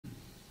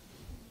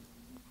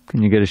Can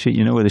you get a sheet?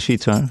 You know where the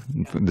sheets are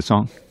for the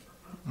song?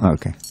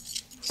 Okay.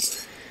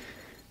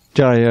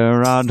 Jaya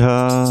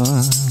Radha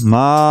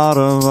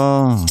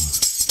Madhava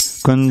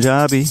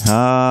Kunja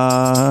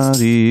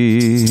Bihari.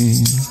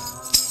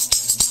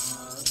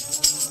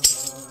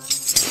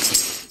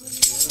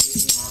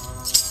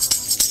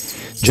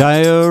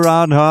 Jaya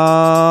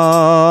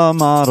Radha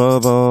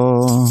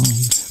Madhava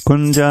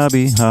Kunja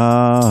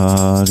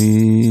Bihari.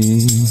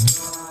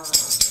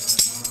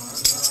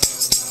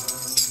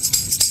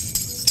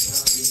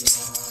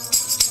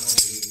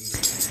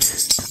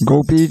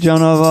 Gopi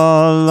Jana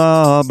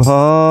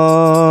Vallabha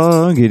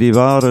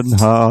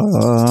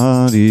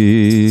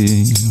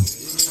Girivardhari.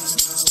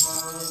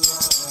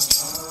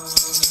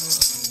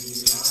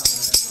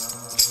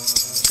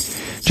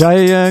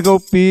 Jaya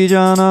Gopi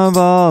Jana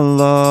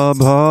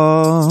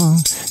Vallabha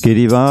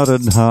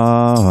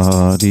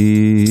Girivardhari.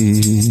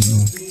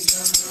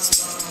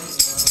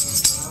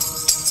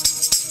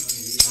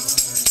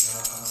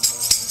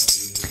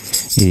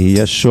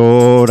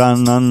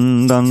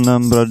 Yashodanandana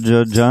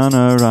Braja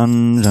Jana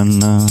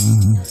Ranjana.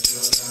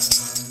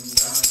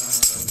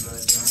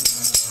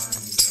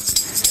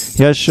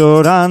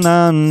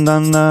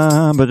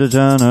 Yashodanandana Braja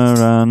Jana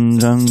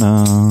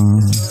Ranjana.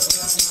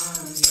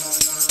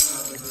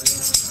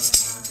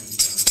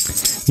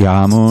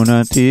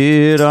 Yamuna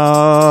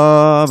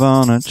Tira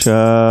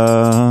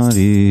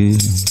Vanachari.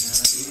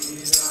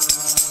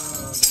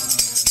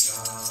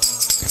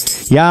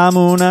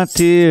 Yamuna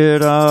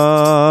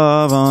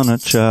Tira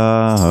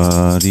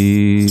Vanachari.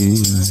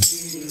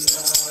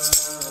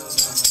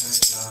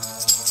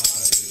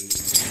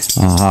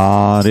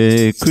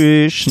 Hare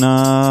Krishna,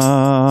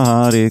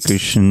 Hare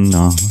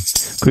Krishna,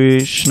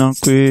 Krishna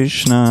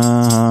Krishna,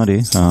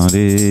 Hare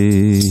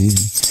Hare,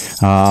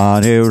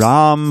 Hare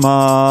Rama,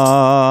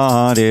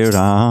 Hare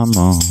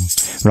Rama,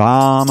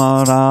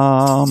 Rama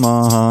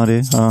Rama,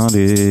 Hare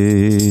Hare.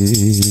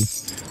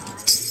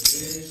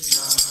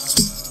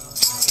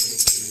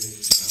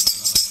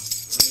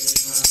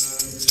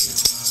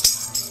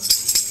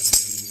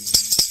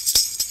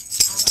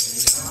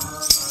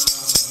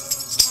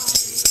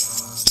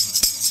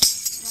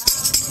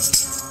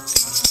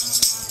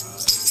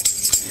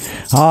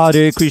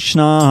 Hare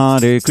Krishna,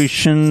 Hare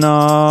Krishna,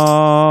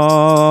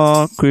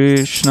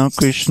 Krishna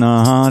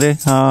Krishna, Hare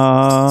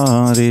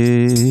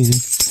Hare,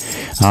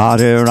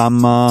 Hare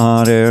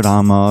Rama, Hare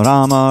Rama,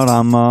 Rama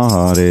Rama,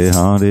 Hare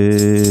Hare.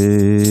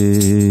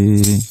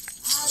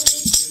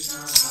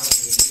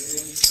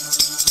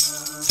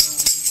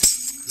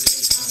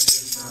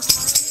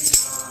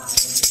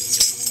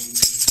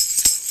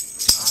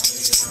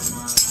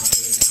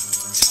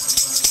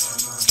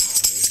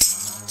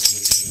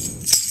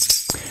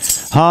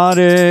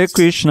 Hare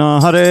Krishna,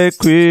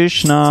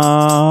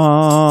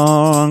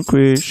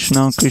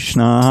 Krishna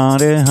Krishna,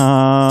 Hare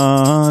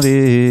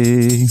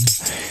Hare,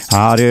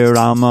 Hare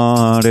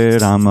Rama,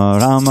 Rama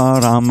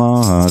Rama,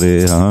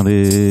 Hare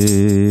Hare.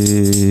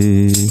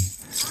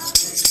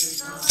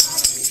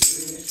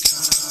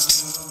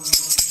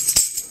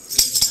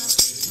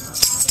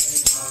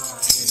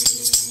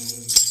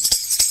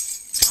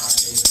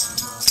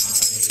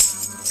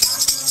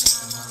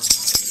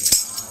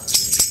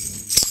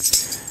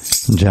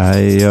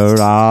 Jaya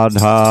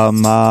Radha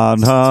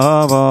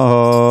Madhava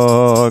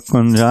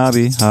Kunja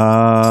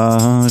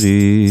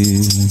Bihari.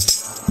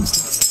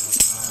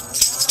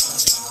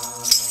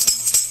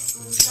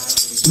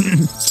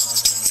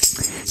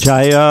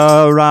 Jaya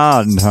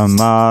Radha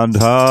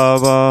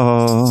Madhava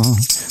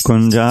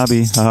Kunja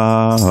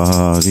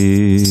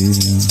Bihari.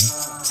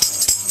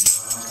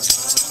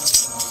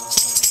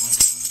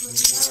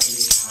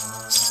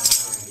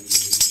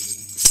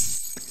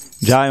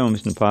 Jai Om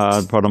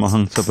Vishnupad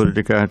Paramahansa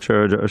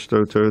Puritikacharya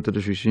Ashtotar to the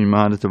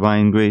Srimad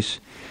Divine Grace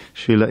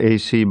Srila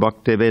A.C.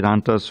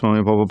 Bhaktivedanta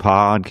Swami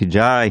Prabhupada Ki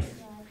Jai.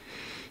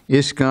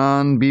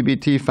 ISKCON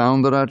BBT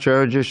Founder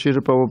Acharya Srila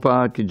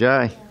Prabhupada Ki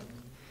Jai.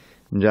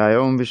 Jai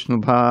Om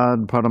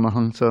Vishnupad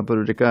Paramahansa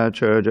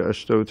Puritikacharya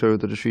Ashtotar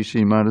to the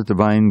Srimad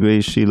Divine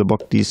Grace Srila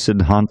Bhakti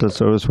Siddhanta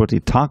Saraswati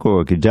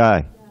Thakur Ki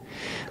Jai.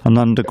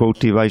 Ananda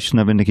Koti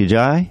Vaishnavini Ki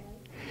Jai.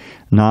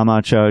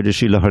 Namacharya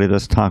Srila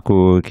Haridas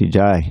Thakur Ki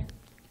Jai.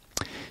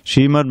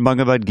 Srimad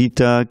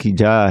Bhagavad-gītā ki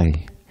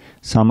jai,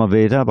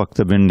 Samaveda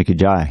Bhakta-vrinda ki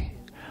jai.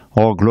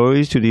 All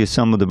glories to the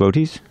assembled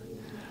devotees.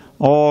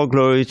 All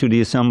glories to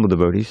the assembled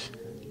devotees.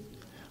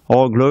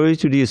 All glories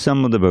to the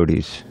assembled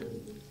devotees.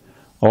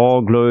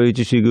 All glory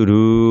to Sri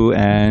Guru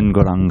and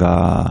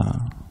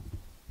Gauranga.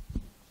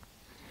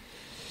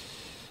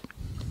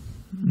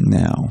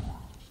 Now,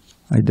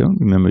 I don't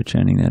remember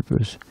chanting that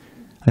verse.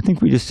 I think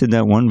we just did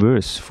that one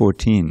verse,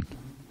 14.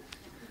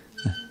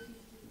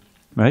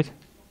 Right?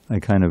 I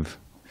kind of...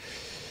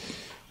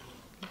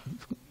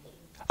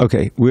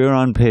 Okay, we're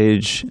on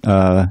page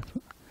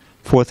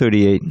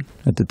 438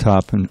 at the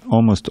top in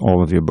almost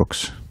all of your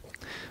books.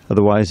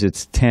 Otherwise,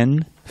 it's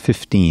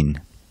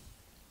 10:15.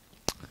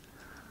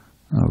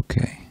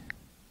 Okay.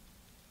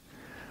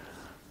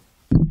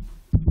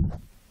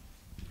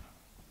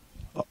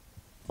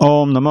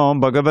 Om Namo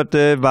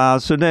Bhagavate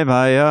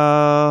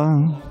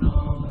Vasudevaya.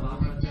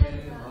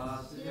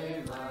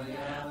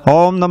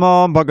 Om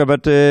Namo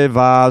Bhagavate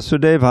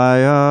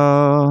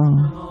Vasudevaya.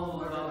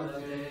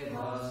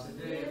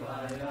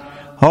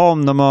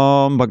 Om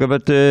Namo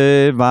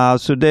Bhagavate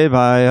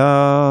Vasudevaya.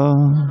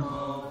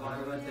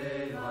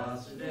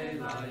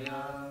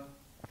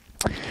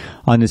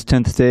 On this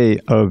 10th day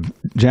of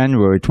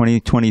January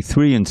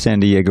 2023 in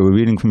San Diego, we're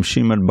reading from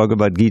Srimad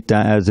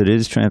Bhagavad-gītā as it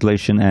is,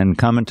 translation and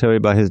commentary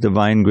by His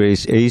Divine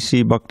Grace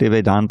A.C.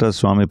 Bhaktivedanta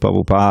Swami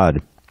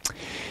Prabhupada.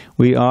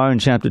 We are in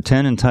chapter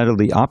 10 entitled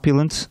The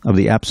Opulence of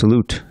the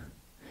Absolute.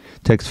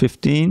 Text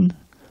 15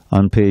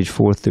 on page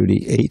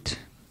 438,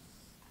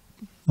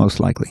 most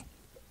likely.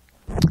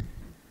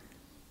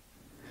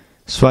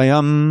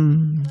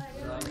 Swayam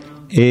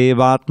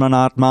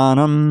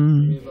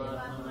evatmanatmanam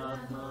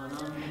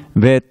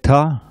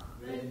Vetha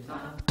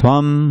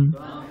Tvam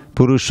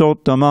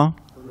Purushottama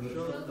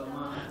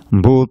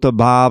Bhuta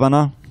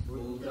Bhavana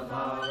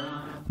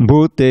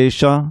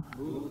Bhutesha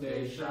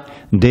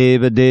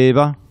Deva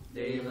Deva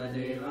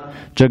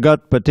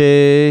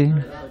Jagatpate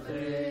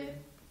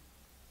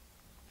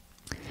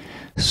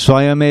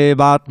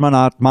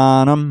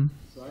Swayamevatmanatmanam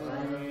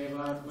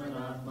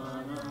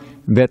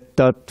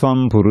Vetha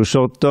Tvam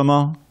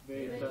Purushottama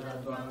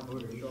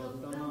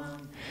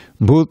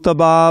Bhuta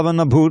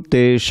Bhavana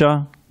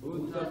Bhutesha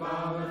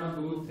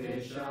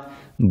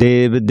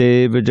Deva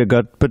Deva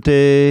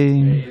Jagatpate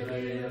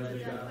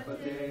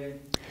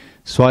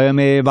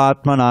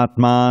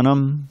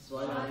Swayamevatmanatmanam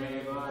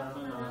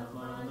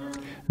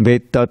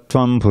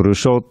Vetatvam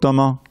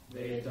Purushottama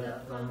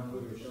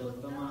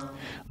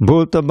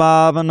Bhuta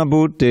Bhavana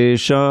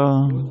Bhutesha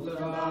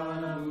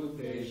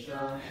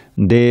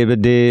Deva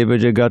Deva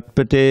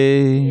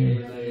Jagatpate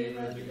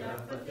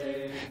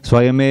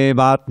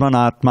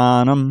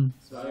Swayamevatmanatmanam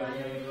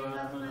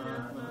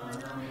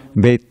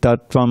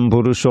Vetatvam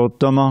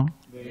Purushottama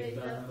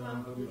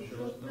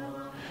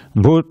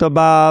Bhuta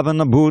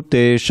Bhavana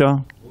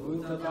Bhutesha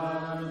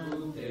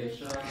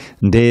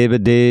Deva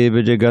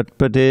Deva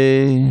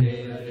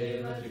Jagatpate.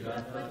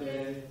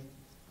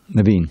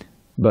 Naveen,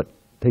 but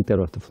take that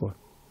off the floor.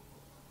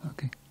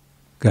 Okay,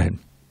 go ahead.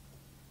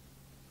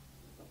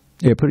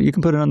 Yeah, you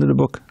can put it under the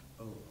book.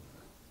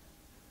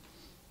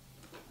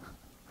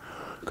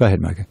 Go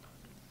ahead, Micah.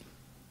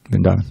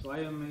 Vrindavan.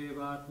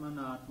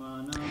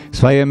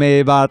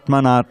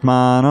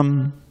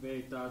 Swayamevatmanatmanam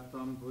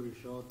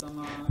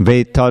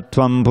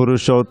Vetatvam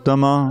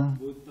Purushottama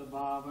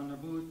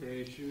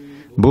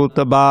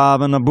Bhuta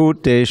Bhavana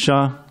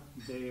Bhutesha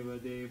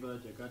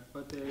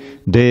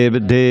Deva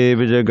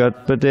Deva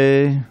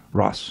Jagatpate.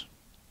 Ross.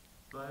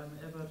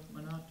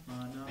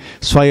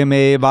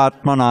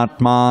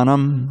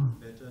 Swayamevatmanatmanam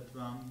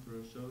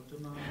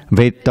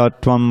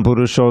Vetatvam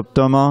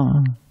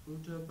Purushottama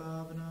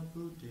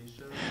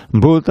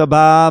Bhuta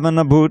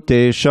Bhavana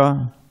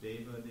Bhutesha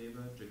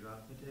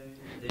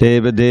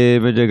Deva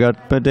Deva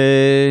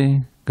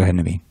Jagatpate. Go ahead,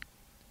 Naveen.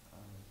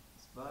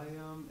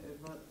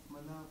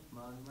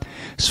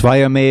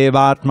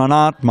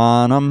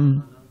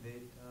 Swayamevatmanatmanam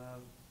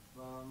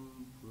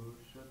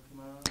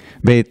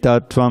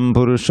Vetatvam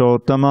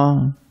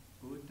Purushottama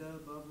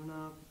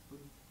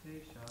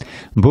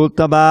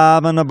Bhuta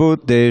Bhavana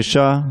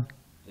Bhutesha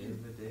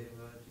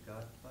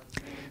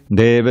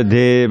Deva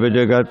Deva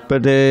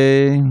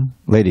Jagatpate.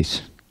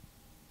 Ladies.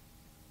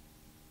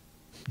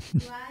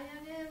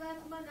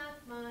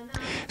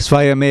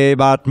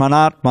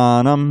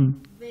 Swayamevatmanatmanam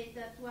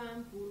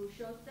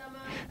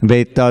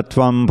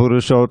Vetatvam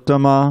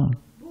Purushottama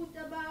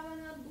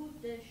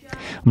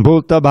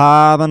Bhuta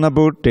Bhavana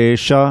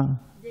Bhutesha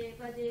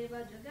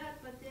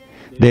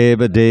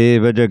Deva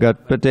Deva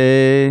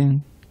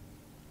Jagatpate.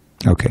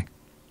 Okay.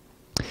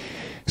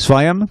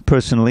 Swayam,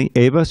 personally,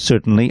 eva,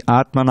 certainly,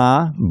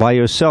 atmana, by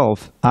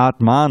yourself,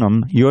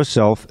 atmanam,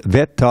 yourself,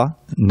 veta,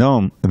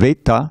 no,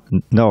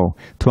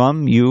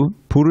 tvam, you,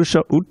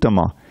 purusha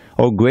uttama,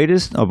 O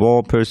greatest of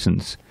all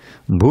persons,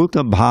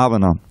 bhuta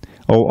bhavana,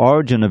 O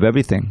origin of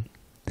everything,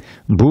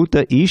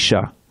 bhuta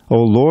isha, O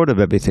Lord of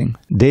everything,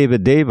 deva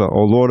deva,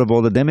 O Lord of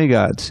all the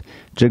demigods,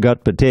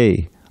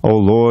 jagatpate, O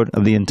Lord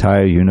of the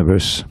entire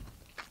universe.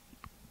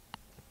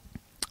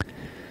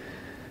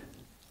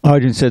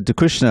 Arjuna said to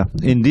Krishna,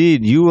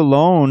 indeed, you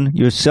alone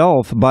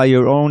yourself by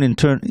your own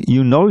Indeed,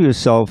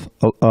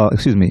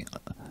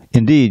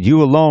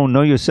 you alone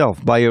know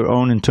yourself by your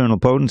own internal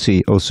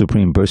potency, O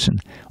Supreme Person,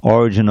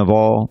 origin of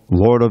all,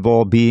 Lord of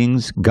all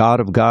beings, God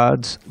of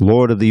gods,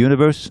 Lord of the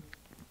universe.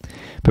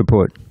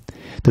 Purport.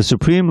 The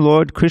Supreme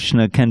Lord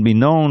Krishna can be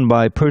known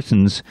by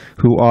persons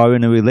who are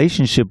in a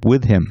relationship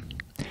with him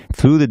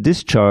through the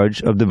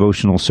discharge of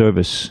devotional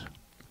service,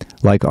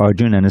 like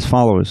Arjuna and his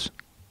followers.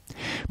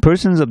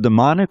 Persons of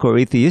demonic or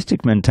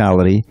atheistic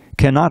mentality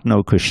cannot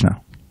know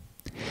Krishna.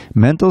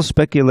 Mental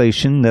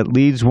speculation that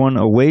leads one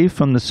away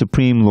from the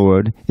Supreme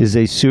Lord is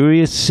a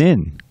serious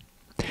sin,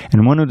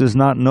 and one who does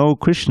not know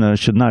Krishna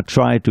should not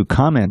try to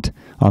comment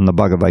on the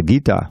Bhagavad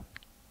Gita.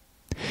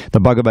 The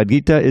Bhagavad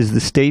Gita is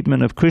the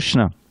statement of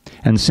Krishna,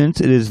 and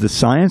since it is the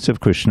science of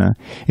Krishna,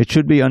 it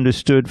should be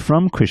understood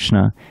from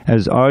Krishna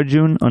as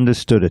Arjuna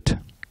understood it.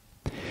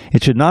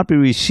 It should not be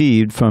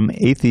received from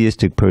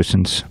atheistic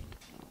persons.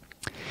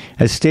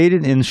 As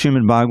stated in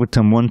Srimad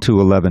Bhagavatam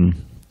 1-11,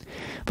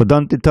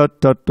 Vadanti tat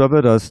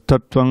tattvavidas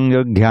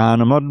tattvanga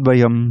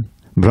jnanamadvayam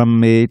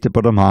brahmeti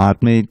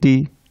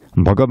paramatmeti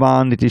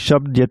bhagavan iti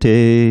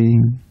shabdyate.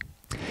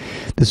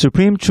 The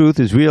Supreme Truth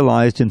is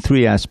realized in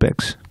three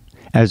aspects: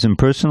 as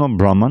impersonal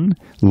Brahman,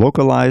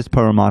 localized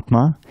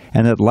Paramatma,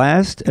 and at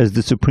last as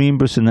the Supreme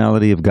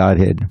Personality of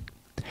Godhead.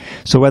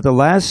 So at the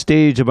last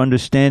stage of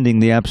understanding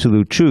the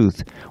Absolute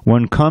Truth,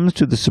 one comes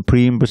to the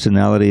Supreme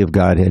Personality of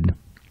Godhead.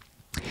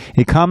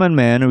 A common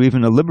man, or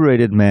even a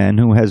liberated man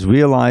who has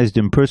realized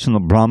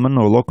impersonal Brahman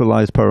or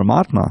localized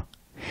Paramatma,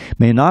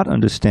 may not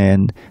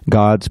understand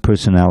God's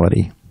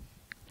personality.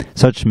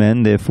 Such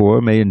men,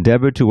 therefore, may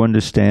endeavor to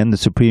understand the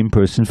Supreme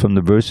Person from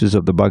the verses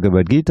of the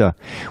Bhagavad-gītā,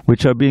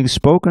 which are being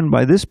spoken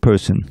by this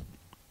person,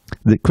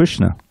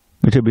 Krishna.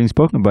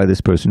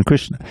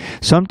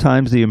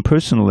 Sometimes the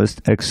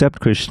impersonalists accept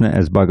Krishna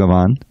as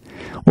Bhagavan,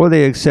 or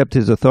they accept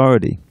his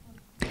authority.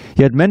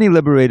 Yet many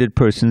liberated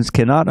persons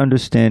cannot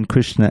understand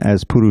Krishna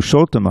as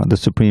Purushottama, the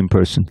Supreme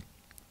Person.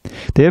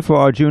 Therefore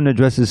Arjuna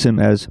addresses him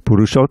as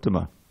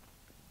Purushottama.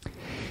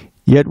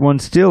 Yet one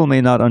still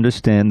may not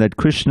understand that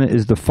Krishna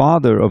is the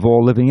father of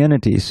all living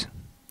entities.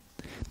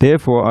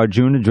 Therefore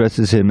Arjuna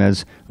addresses him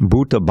as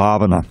Bhuta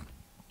Bhavana.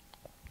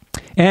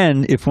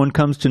 And if one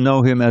comes to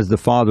know him as the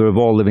father of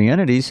all living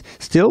entities,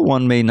 still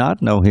one may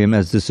not know him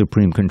as the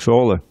Supreme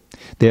Controller.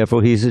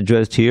 Therefore he is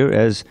addressed here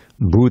as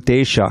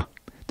Bhutesha,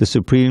 the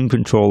Supreme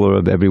Controller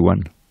of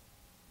everyone.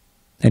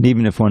 And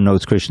even if one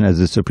knows Krishna as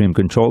the Supreme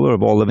Controller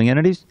of all living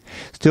entities,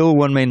 still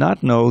one may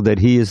not know that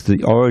he is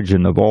the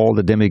origin of all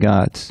the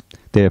demigods.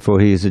 Therefore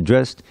he is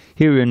addressed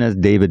herein as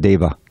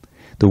Devadeva,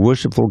 the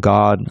worshipful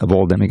God of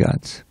all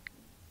demigods.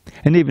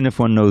 And even if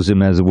one knows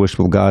him as the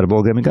worshipful God of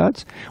all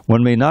demigods,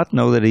 one may not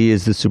know that he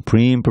is the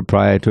supreme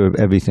proprietor of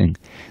everything.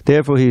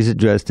 Therefore he is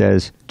addressed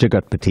as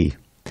Jagatpati.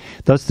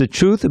 Thus the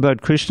truth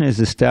about Krishna is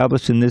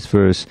established in this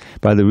verse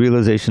by the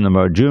realization of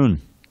Arjuna.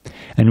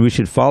 And we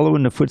should follow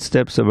in the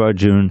footsteps of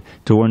Arjuna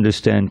to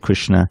understand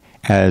Krishna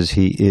as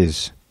he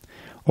is.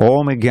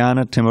 Om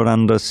jnana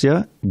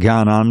timurandasya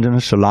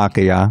jnanandjana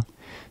shalakaya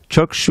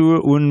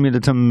chakshur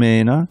unmidatam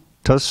mena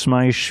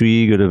tasmai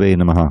shri gurave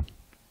namaha.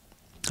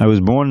 I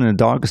was born in the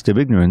darkest of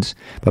ignorance,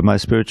 but my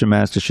spiritual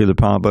master Srila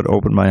Prabhupada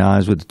opened my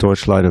eyes with the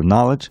torchlight of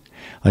knowledge.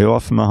 I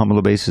offer my humble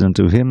obeisance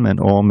unto him and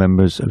all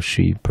members of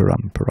Sri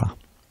Parampara.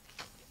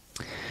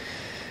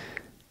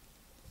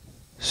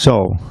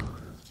 So,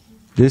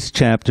 this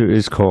chapter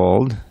is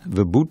called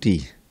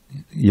Vibhuti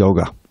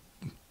Yoga.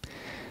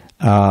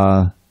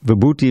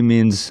 Vibhuti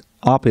means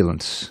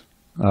opulence,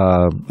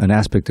 an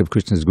aspect of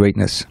Krishna's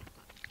greatness.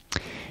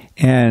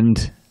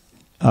 And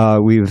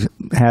we've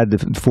had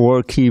the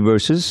four key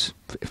verses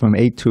from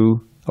 8 to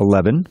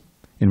 11,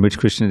 in which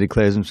Krishna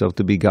declares himself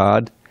to be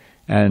God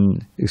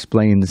and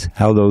explains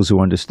how those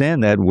who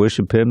understand that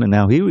worship him, and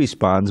how he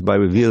responds by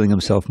revealing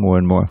himself more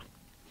and more.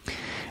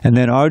 And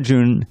then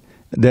Arjuna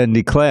then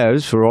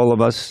declares for all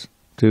of us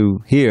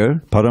to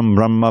hear, Param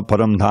Brahma,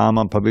 Param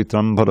Dhamma,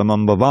 Pavitram,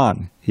 Paramam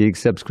Bhavan. He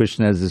accepts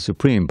Krishna as the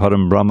Supreme.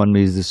 Param Brahman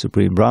means the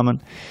Supreme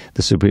Brahman,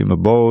 the Supreme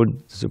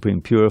Abode, the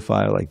Supreme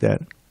Purifier, like that.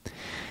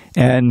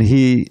 And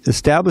he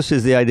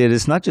establishes the idea that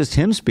it's not just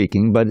him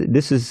speaking, but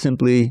this is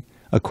simply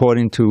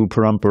according to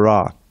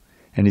Parampara.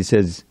 And he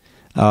says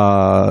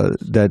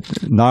that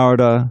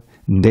Narada,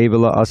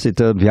 Devala,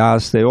 Asita,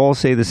 Vyas, they all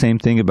say the same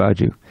thing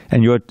about you.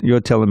 And you're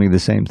telling me the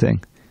same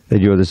thing,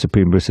 that you're the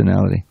Supreme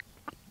Personality.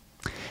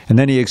 And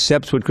then he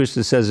accepts what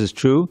Krishna says is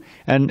true.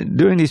 And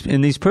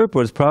in these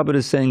purports, Prabhupada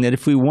is saying that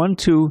if we want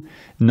to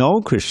know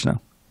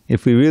Krishna,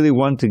 if we really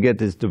want to get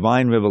this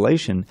divine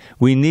revelation,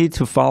 we need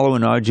to follow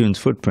in Arjuna's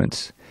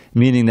footprints,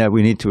 meaning that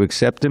we need to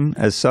accept him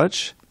as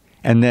such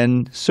and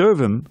then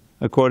serve him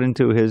according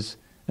to his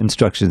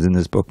instructions in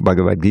this book,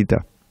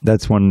 Bhagavad-gītā.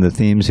 That's one of the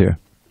themes here.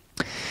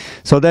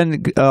 So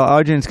then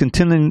Arjuna is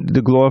continuing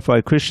to glorify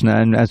Krishna,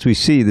 and as we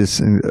see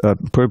this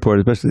purport,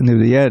 especially near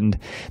the end,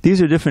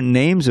 these are different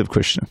names of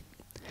Krishna.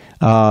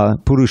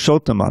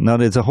 Purushottama. Now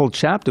there's a whole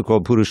chapter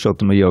called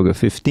Purushottama Yoga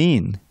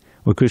 15,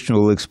 where Krishna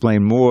will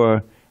explain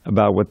more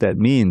about what that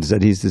means,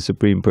 that he's the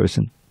Supreme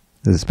Person,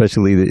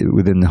 especially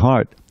within the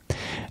heart.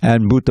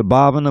 And Bhuta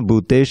Bhavana,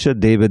 Bhutesha,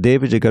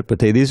 Devadeva,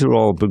 Jagatpate, these are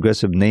all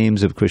progressive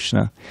names of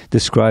Krishna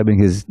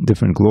describing his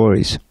different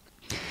glories.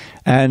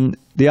 And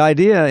the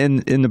idea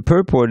in the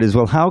purport is,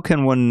 well, how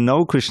can one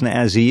know Krishna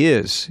as he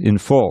is, in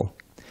full,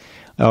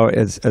 or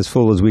as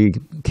full as we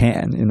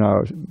can in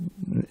our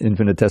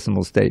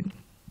infinitesimal state?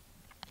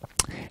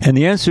 And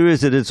the answer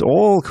is that it's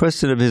all a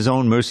question of his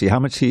own mercy, how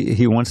much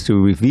he wants to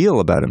reveal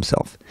about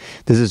himself.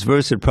 There's this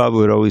verse that Prabhupada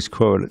would always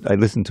quote. I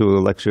listen to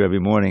a lecture every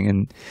morning,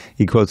 and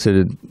he quotes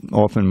it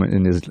often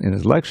in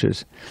his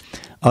lectures.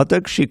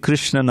 Atakshi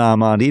Krishna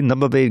namadi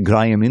nabave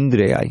grayam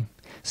indriyai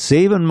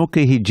sevan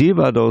mukhi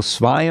jivado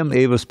svayam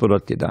eva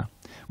spuratyada.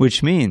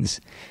 Which means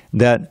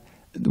that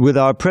with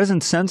our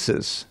present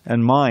senses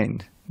and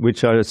mind,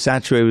 which are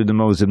saturated with the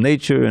modes of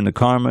nature and the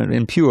karma,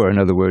 impure, in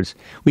other words,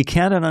 we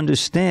cannot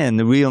understand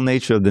the real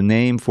nature of the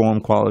name,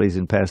 form, qualities,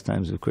 and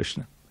pastimes of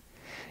Krishna.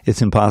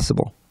 It's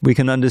impossible. We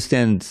can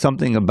understand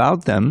something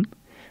about them,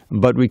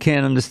 but we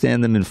can't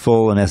understand them in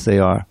full and as they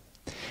are.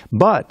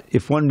 But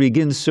if one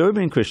begins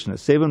serving Krishna,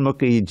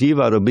 sevanmukhi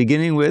jivaro,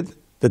 beginning with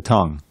the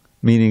tongue,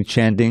 meaning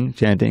chanting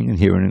and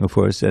hearing, of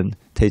course, and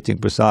tasting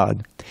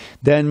prasad,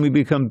 then we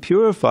become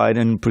purified,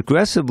 and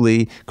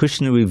progressively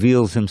Krishna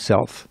reveals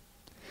himself.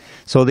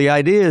 So the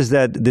idea is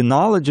that the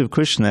knowledge of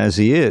Krishna as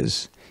he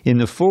is, in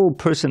the full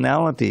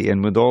personality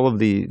and with all of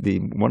the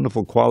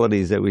wonderful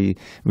qualities that we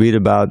read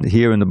about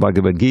here in the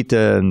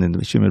Bhagavad-gītā and in the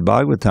Srimad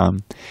Bhagavatam,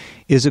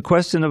 is a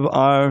question of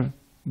our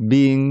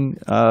being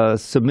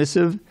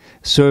submissive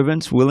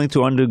servants, willing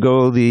to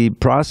undergo the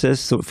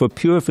process for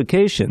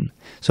purification,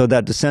 so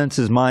that the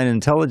senses, mind, and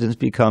intelligence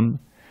become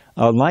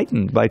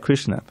enlightened by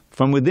Krishna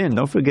from within.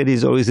 Don't forget,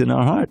 he's always in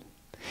our heart.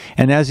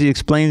 And as he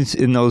explains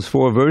in those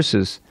 4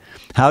 verses,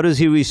 how does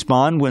he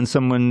respond when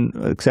someone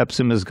accepts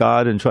him as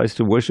God and tries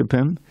to worship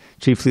him?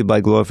 Chiefly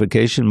by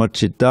glorification.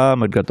 Mat-chitta,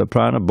 mat-gata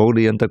prana,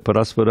 bodhi-antak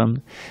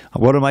parasparam.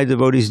 What do my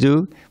devotees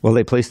do? Well,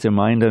 they place their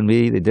mind on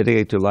me, they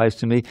dedicate their lives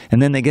to me,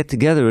 and then they get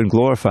together and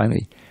glorify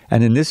me.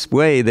 And in this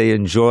way, they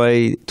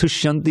enjoy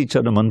tushyanti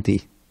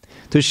charamanti.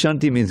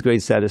 Tushyanti means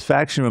great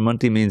satisfaction,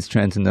 ramanti means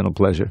transcendental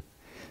pleasure.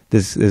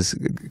 This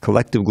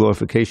collective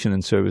glorification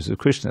and service of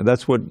Krishna.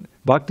 That's what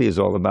bhakti is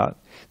all about.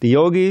 The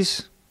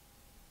yogis,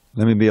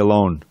 let me be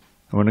alone.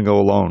 I want to go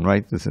alone,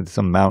 right?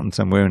 Some mountain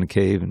somewhere in a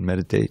cave and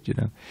meditate, you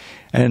know.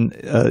 And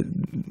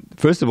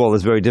first of all,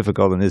 it's very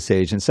difficult in this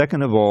age. And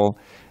second of all,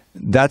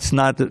 that's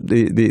not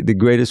the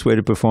greatest way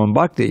to perform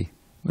bhakti.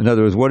 In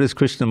other words, what is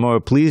Krishna more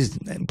pleased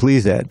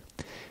at?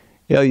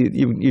 You know,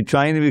 you're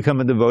trying to become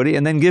a devotee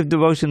and then give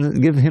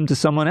devotion, give him to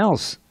someone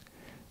else.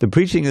 The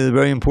preaching is a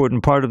very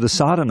important part of the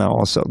sadhana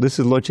also. This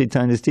is Lord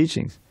Chaitanya's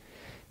teachings.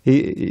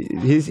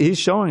 He's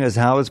showing us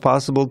how it's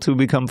possible to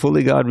become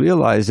fully God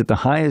realized at the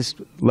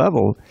highest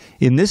level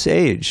in this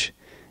age.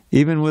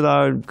 Even with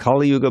our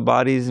Kali Yuga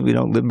bodies, we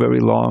don't live very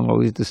long,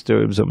 always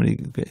disturbed so many.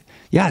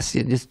 Yes,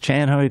 you just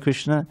chant Hare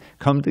Krishna,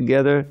 come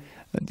together,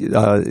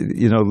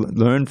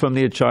 learn from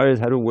the acharyas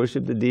how to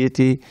worship the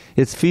deity.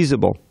 It's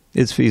feasible.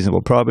 It's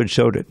feasible. Prabhupada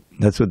showed it.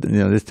 That's what,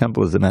 this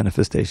temple is the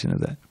manifestation of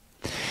that.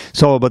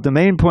 So, but the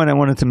main point I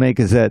wanted to make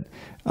is that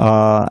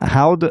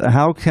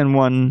how can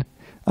one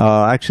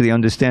actually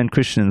understand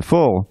Krishna in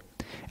full?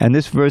 And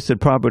this verse that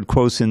Prabhupada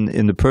quotes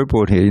in the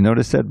purport here, you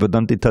notice that?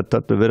 Vadanti tat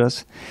tattva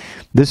vidas.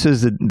 This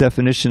is the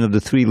definition of the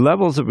 3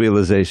 levels of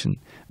realization.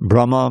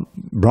 Brahman,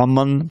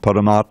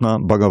 Paramatma,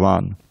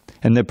 Bhagavan.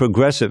 And they're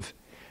progressive.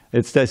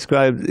 It's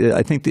described,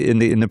 I think, in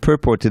the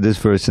purport to this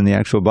verse in the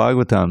actual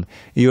Bhagavatam.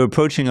 You're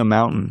approaching a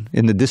mountain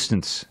in the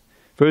distance.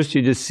 First,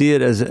 you just see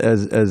it as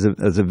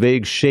a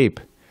vague shape,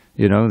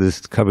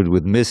 this covered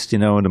with mist,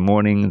 in the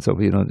morning, and so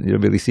you don't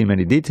really see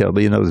many detail,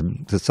 but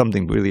there's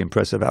something really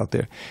impressive out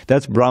there.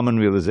 That's Brahman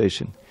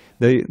realization.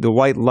 The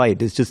white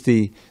light is just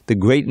the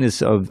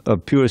greatness of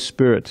pure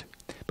spirit,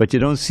 but you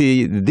don't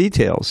see the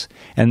details.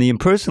 And the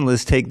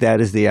impersonalists take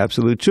that as the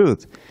absolute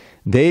truth.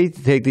 They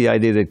take the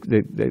idea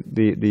that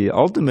the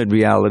ultimate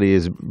reality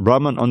is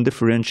Brahman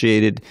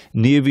undifferentiated,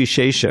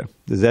 nirvishesha.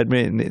 Does that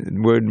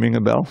word ring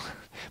a bell?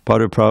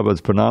 Part of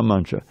Prabhupada's pranam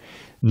mantra.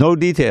 No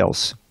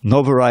details,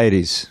 no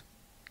varieties.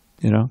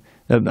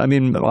 I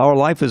mean, our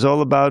life is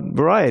all about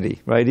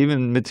variety, right?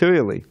 Even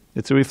materially.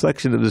 It's a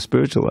reflection of the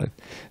spiritual life.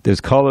 There's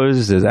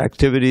colors, there's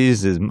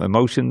activities, there's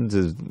emotions,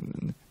 there's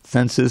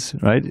senses,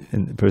 right?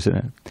 And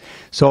personality.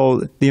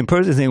 So the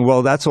impersonal thing,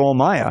 well, that's all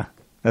Maya.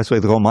 That's why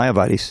they call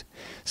Mayavadis.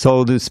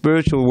 So the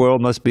spiritual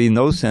world must be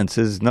no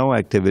senses, no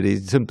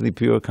activities, simply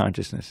pure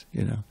consciousness,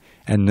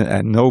 and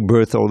no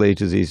birth, old age,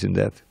 disease, and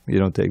death. You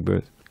don't take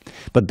birth.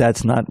 But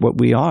that's not what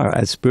we are.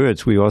 As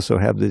spirits, we also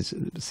have these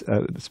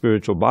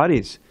spiritual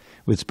bodies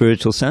with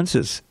spiritual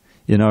senses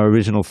in our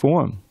original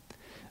form,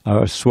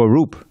 our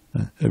swarup.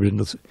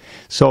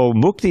 So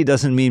mukti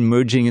doesn't mean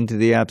merging into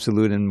the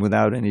absolute and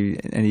without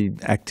any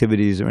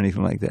activities or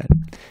anything like that.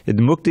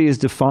 Mukti is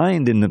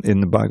defined in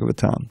the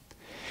Bhagavatam.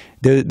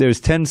 There's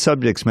 10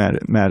 subjects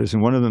matters,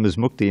 and one of them is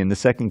mukti. In the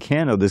second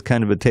canto, there's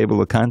kind of a table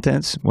of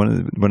contents, one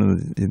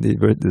of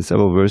the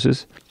several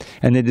verses,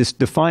 and they just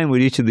define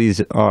what each of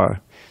these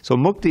are. So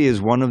mukti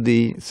is one of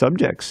the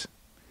subjects.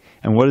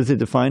 And what is it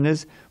defined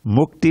as?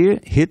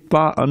 Muktir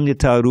hitpa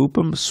anyata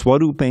rupam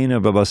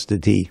swarupena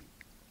vavastati.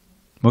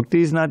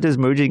 Mukti is not just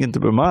merging into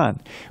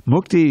Brahman.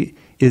 Mukti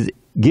is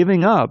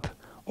giving up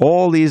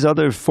all these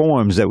other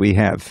forms that we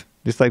have.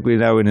 Just like we're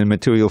now in a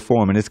material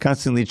form, and it's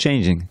constantly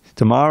changing.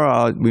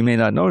 Tomorrow, we may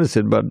not notice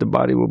it, but the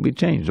body will be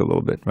changed a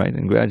little bit, right?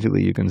 And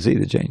gradually you can see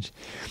the change.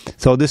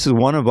 So this is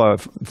one of our,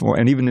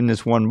 and even in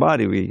this one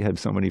body, we have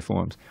so many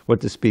forms. What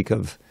to speak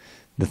of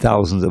the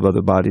thousands of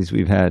other bodies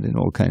we've had in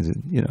all kinds of,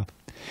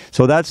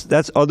 So that's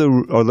other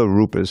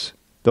rupas.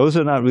 Those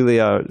are not really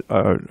our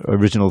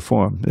original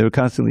form. They're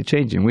constantly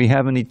changing. We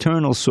have an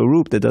eternal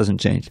swarup that doesn't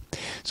change.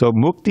 So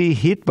mukti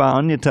hitva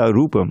anyata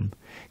rupam,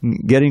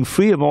 getting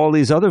free of all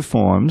these other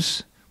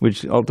forms,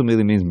 which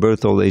ultimately means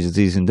birth, old age,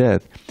 disease, and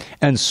death.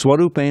 And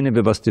swarupena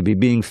vivastavi,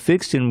 being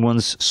fixed in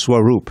one's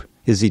swarup,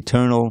 his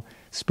eternal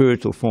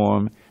spiritual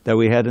form that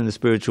we had in the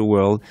spiritual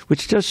world,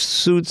 which just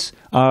suits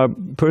our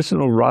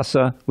personal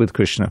rasa with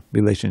Krishna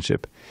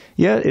relationship.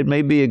 Yeah, it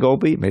may be a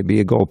gopi, it may be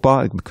a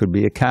gopa, it could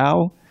be a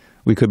cow.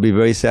 We could be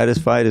very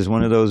satisfied as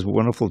one of those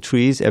wonderful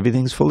trees.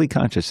 Everything's fully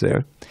conscious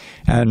there.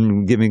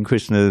 And giving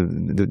Krishna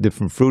the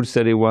different fruits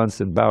that he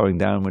wants and bowing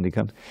down when he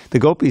comes. The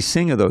gopis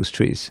sing of those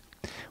trees.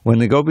 When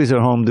the gopis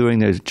are home doing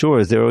their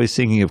chores, they're always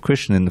singing of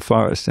Krishna in the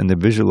forest, and they're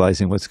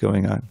visualizing what's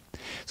going on.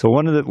 So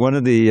one of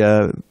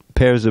the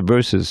pairs of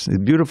verses, the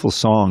beautiful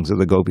songs of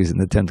the gopis in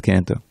the 10th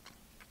canto.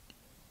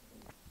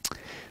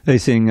 They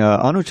sing,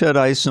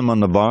 Anucharaisam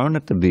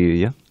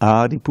anavarnatavirya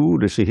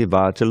adipura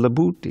shihivacha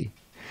labhuti.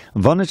 So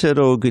they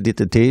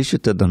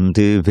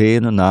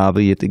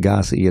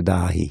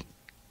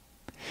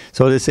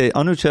say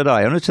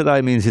Anucharai.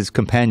 Anucharai means his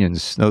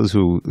companions, those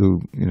who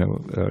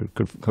are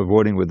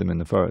cavorting with him in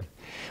the forest.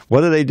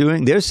 What are they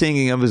doing? They're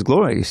singing of his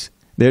glories.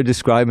 They're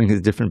describing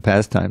his different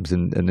pastimes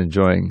and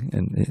enjoying,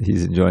 and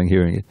he's enjoying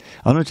hearing it.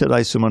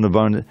 Anucharai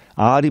Sumanavarna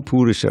Adi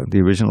Purusha,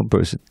 the original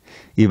person.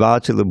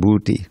 Ivachala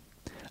Bhuti.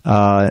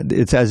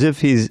 It's as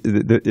if it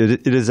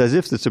is as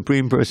if the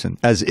Supreme Person,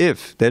 as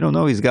if, they don't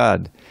know he's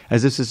God,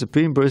 as if the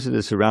Supreme Person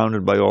is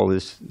surrounded by all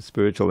his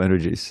spiritual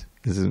energies.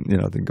 This is,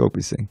 the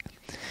gopis sing.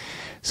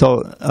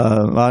 So,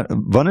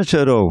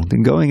 Vanacharo,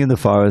 then going in the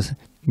forest,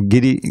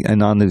 Giri,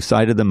 and on the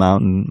side of the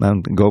mountain,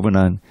 Mount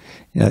Govardhan,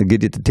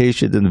 Giri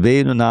Tatesha, and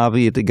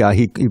Venunavi,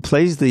 he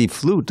plays the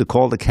flute to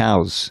call the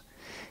cows.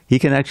 He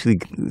can actually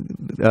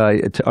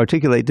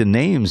articulate the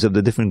names of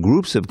the different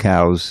groups of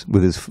cows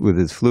with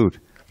his flute.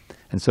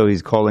 And so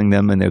he's calling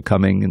them, and they're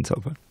coming, and so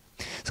forth.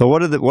 So how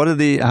do the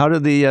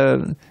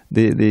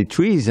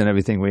trees and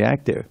everything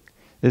react there?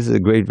 This is a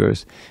great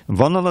verse.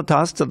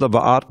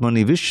 Vanalatastadava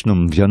atmani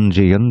vishnum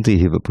vyanjayanti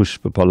hiva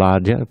pushpa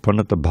paladya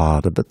pranata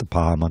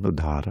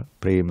manudhara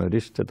prema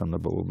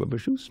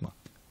rishtatanabhobabashusma.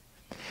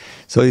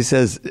 So he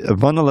says,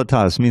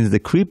 vanalatas means the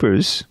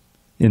creepers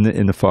in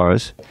the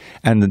forest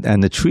and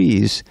the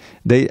trees,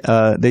 they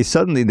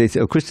say,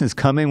 oh, Krishna's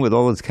coming with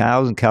all his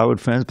cows and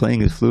cowherd friends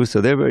playing his flute, so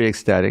they're very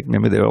ecstatic.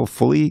 Remember, they're all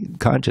fully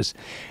conscious,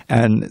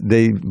 and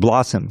they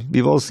blossom.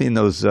 We've all seen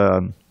those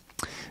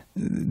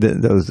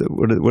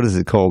what is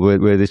it called,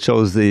 where it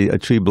shows a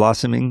tree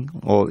blossoming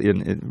all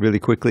really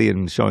quickly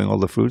and showing all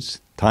the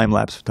fruits,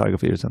 time-lapse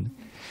photography or something.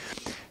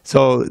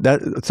 So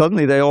that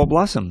suddenly they all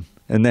blossom.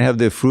 And they have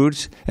their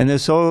fruits, and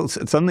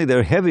suddenly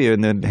they're heavier,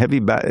 and the heavy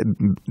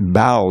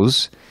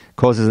boughs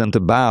causes them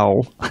to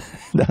bow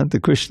down to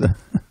Krishna.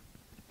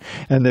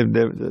 And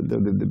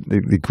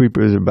the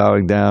creepers are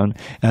bowing down,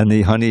 and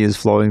the honey is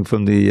flowing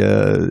from the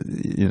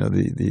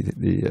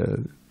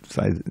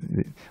side,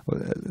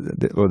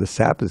 or the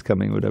sap is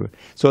coming, whatever.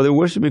 So they're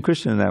worshiping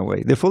Krishna in that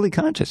way. They're fully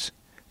conscious,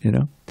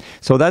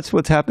 So that's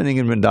what's happening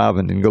in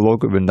Vrindavan, in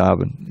Goloka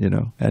Vrindavan,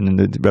 and in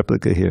the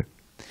replica here.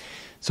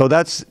 So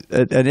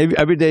and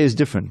every day is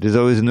different. There's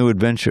always a new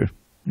adventure,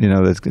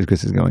 that's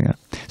because it's going on.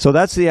 So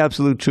that's the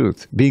absolute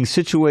truth. Being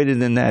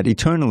situated in that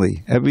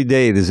eternally, every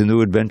day there's a new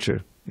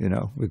adventure,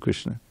 with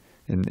Krishna,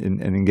 and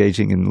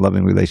engaging in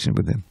loving relation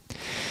with him.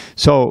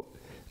 So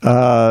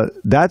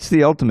that's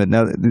the ultimate.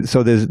 Now,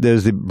 so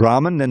there's the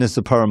Brahman, then there's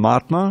the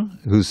Paramatma,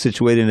 who's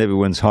situated in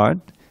everyone's heart.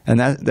 And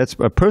that's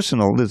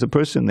personal, there's a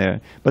person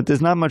there. But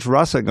there's not much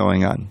rasa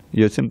going on.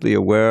 You're simply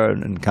aware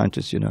and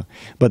conscious,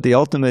 But the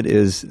ultimate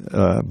is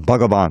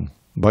Bhagavan.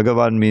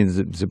 Bhagavan means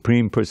the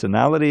Supreme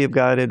Personality of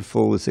Godhead,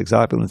 full of six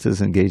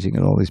opulences, engaging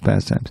in all these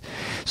pastimes.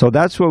 So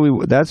that's what we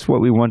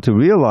want to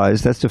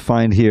realize. That's to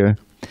find here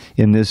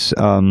in this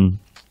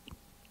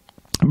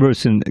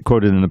verse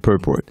quoted in the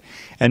purport.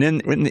 And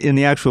in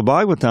the actual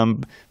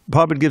Bhagavatam,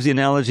 Prabhupada gives the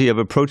analogy of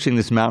approaching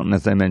this mountain,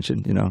 as I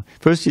mentioned.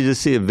 First you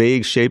just see a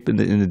vague shape in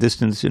the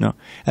distance,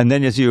 and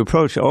then as you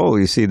approach,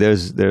 you see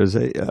there's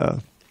a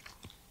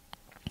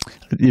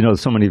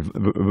so many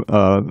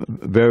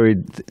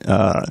varied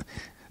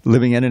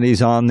living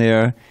entities on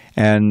there,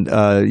 and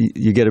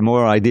you get a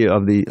more idea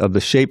of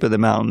the shape of the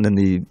mountain and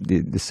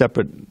the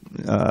separate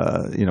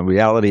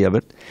reality of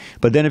it.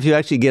 But then if you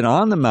actually get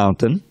on the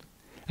mountain,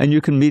 and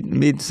you can meet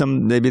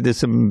maybe there's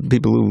some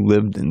people who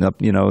lived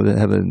that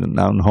have a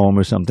mountain home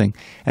or something,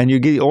 and you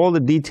get all the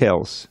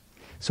details.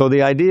 So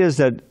the idea is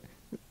that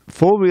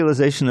full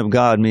realization of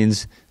God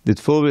means the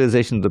full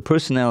realization of the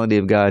personality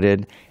of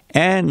Godhead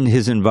and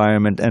his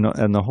environment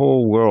and the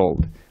whole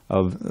world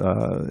of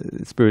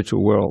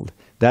spiritual world.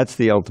 That's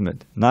the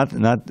ultimate, not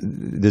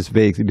this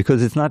vague,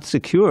 because it's not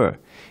secure.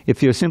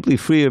 If you're simply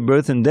free of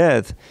birth and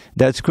death,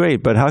 that's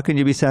great, but how can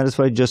you be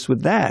satisfied just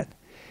with that?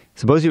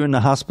 Suppose you're in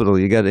the hospital,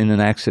 you got in an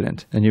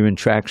accident, and you're in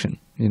traction,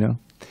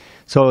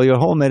 So your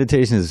whole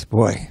meditation is,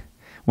 boy,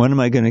 when am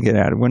I going to get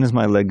out? When is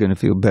my leg going to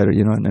feel better,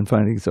 and then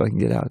finally so I can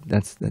get out.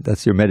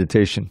 That's your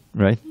meditation,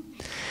 right?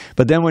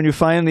 But then when you're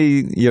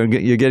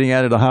getting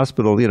out of the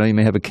hospital, you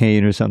may have a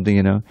cane or something,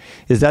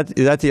 Is that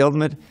the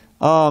ultimate?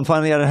 Oh, I'm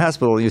finally out of the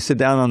hospital. You sit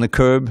down on the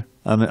curb,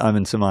 I'm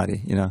in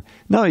samadhi, you know.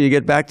 No, you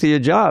get back to your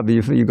job.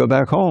 You go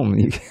back home.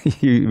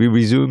 You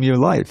resume your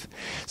life.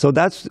 So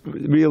that's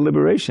real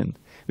liberation.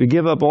 We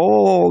give up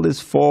all this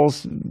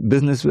false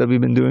business that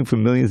we've been doing for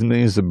millions and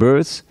millions of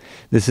births.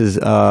 This is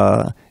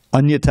anyata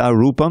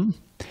rupam.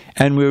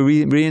 And we're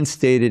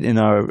reinstated in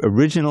our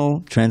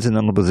original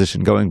transcendental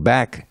position, going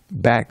back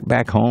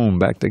home,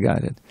 back to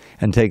Godhead,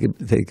 and take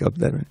up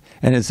that.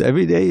 And it's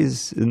every day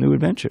is a new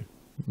adventure,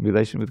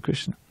 relation with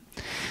Krishna.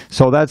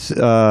 So that's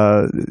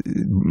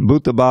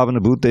Bhuta Bhavana,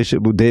 Bhutesha,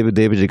 Bhudeva,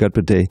 Deva,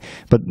 Jagatpate.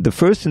 But the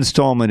first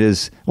installment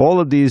is,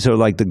 all of these are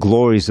like the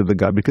glories of the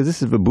God, because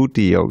this is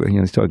Vibhuti Yoga. You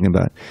know, he's talking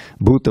about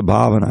Bhuta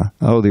Bhavana,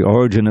 the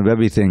origin of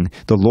everything,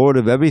 the Lord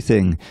of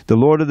everything, the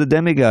Lord of the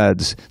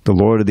demigods, the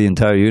Lord of the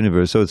entire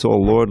universe. So it's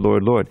all Lord,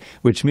 Lord, Lord,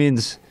 which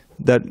means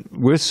that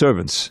we're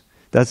servants.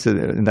 That's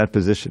in that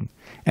position.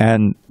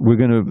 And we're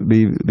going to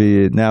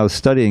be now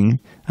studying,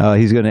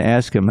 he's going to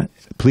ask him,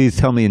 please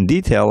tell me in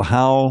detail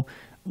how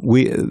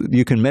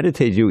you can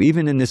meditate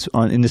even in this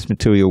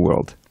material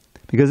world,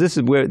 because this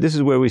is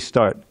where we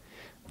start.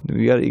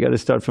 You got to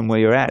start from where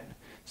you're at.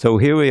 So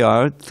here we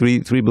are,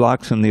 three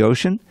blocks from the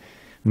ocean.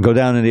 We go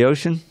down in the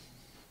ocean,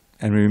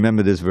 and we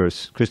remember this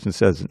verse. Krishna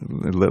says,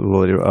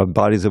 "Of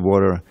bodies of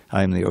water,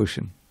 I am the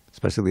ocean."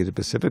 Especially the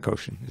Pacific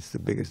Ocean. It's the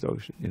biggest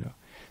ocean, you know.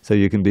 So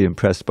you can be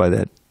impressed by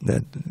that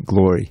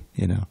glory,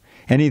 you know.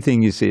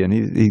 Anything you see, and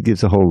he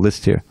gives a whole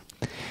list here.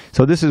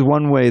 So this is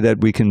one way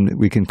that we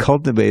can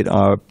cultivate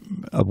our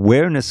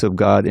awareness of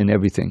God in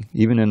everything,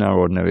 even in our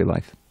ordinary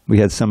life. We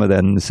had some of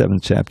that in the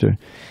 7th chapter,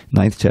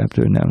 9th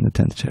chapter, and now in the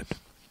 10th chapter.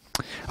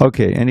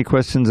 Okay, any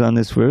questions on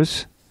this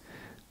verse?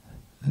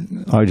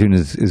 Arjuna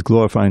is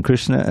glorifying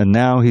Krishna, and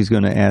now he's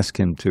going to ask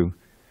him to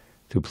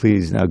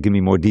please now give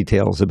me more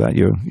details about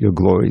your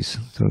glories.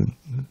 So,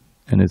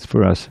 and it's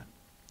for us.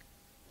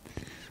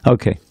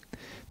 Okay,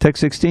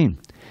 text 16.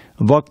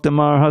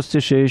 Vaktamar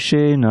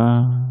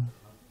hastasheshena.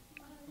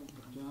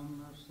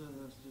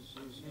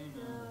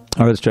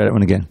 All right, let's try that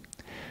one again.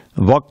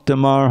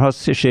 Vaktamar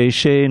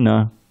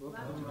hasyasheshena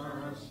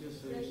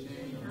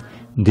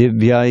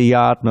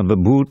divyayatma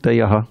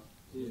vibhutayaha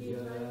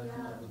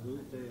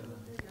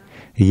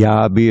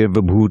yabir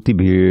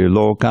vibhutibhir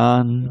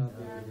lokan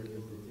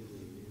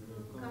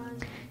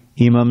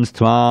imam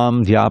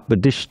stvam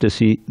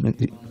vyapadishtasi.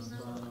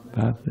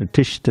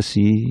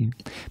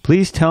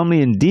 Please tell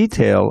me in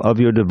detail of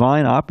your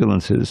divine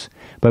opulences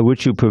by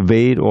which you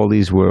pervade all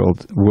these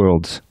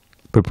worlds.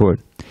 Purport.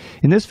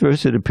 In this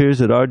verse, it appears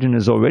that Arjuna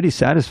is already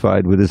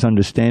satisfied with his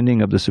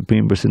understanding of the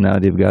Supreme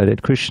Personality of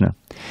Godhead, Krishna.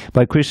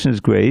 By Krishna's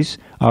grace,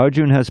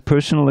 Arjuna has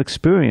personal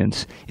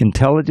experience,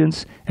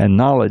 intelligence, and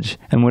knowledge,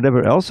 and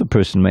whatever else a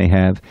person may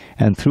have,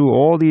 and through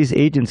all these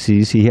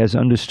agencies he has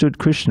understood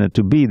Krishna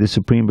to be the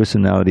Supreme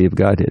Personality of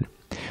Godhead.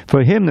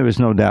 For him there is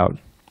no doubt.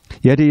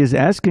 Yet he is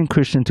asking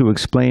Krishna to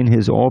explain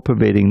his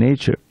all-pervading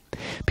nature.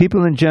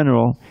 People in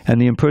general,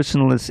 and the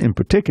impersonalists in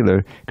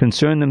particular,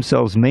 concern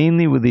themselves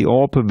mainly with the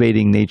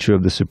all-pervading nature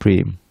of the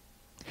Supreme.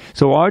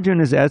 So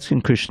Arjuna is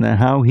asking Krishna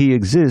how he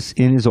exists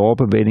in his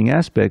all-pervading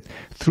aspect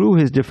through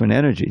his different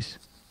energies.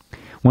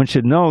 One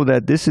should know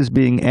that this is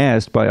being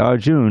asked by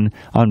Arjuna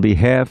on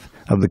behalf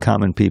of the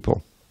common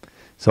people.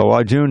 So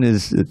Arjuna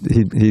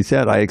he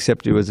said, I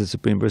accept you as the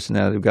Supreme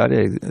Personality of God,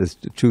 as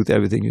the truth,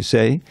 everything you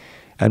say,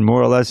 and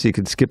more or less you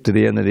could skip to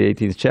the end of the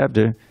 18th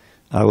chapter.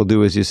 I will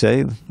do as you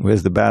say.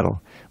 Where's the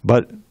battle?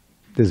 But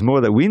there's more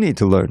that we need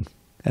to learn.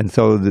 And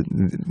so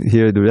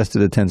here the rest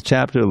of the 10th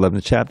chapter,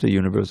 11th chapter,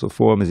 universal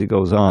form as he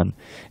goes on,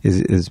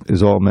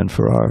 is all meant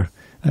for our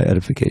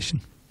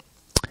edification.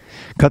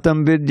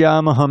 Katam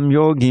vidyamaham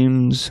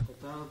yogims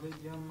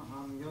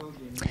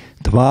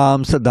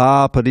tvam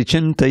sada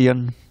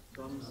parichintayan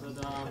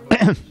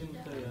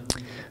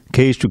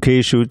keshu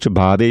keshu cha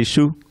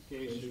bhaveshu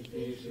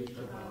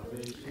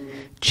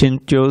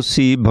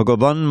chintyosi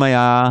bhagavan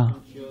maya.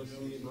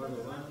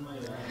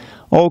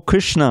 O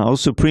Krishna, O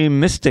Supreme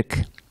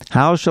Mystic,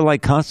 how shall I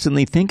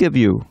constantly think of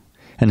you,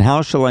 and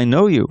how shall I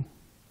know you?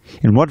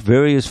 In what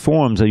various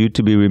forms are you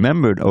to be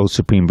remembered, O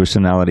Supreme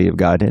Personality of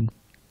Godhead?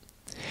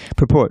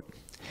 Purport.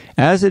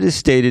 As it is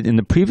stated in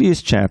the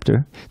previous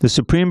chapter, the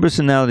Supreme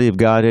Personality of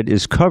Godhead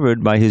is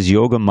covered by his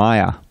Yoga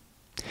Maya.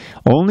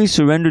 Only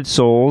surrendered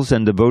souls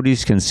and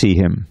devotees can see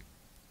him.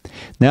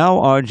 Now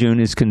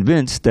Arjuna is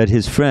convinced that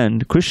his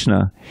friend,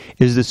 Krishna,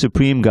 is the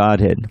Supreme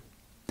Godhead.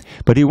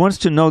 But he wants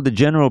to know the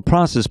general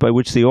process by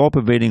which the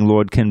all-pervading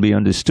Lord can be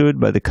understood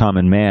by the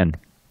common man.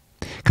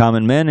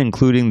 Common men,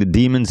 including the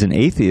demons and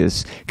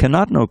atheists,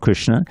 cannot know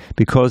Krishna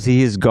because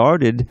he is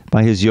guarded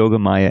by his Yoga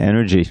Maya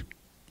energy.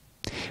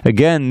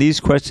 Again, these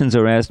questions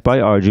are asked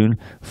by Arjuna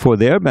for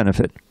their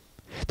benefit.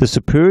 The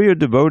superior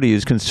devotee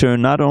is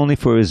concerned not only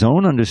for his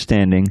own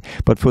understanding,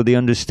 but for the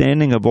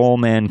understanding of all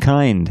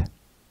mankind.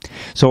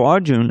 So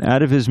Arjuna,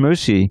 out of his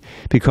mercy,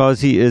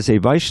 because he is a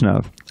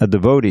Vaishnava, a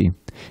devotee,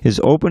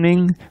 is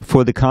opening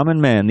for the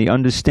common man the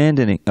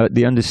understanding of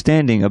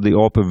the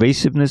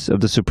all-pervasiveness of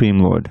the Supreme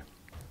Lord.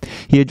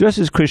 He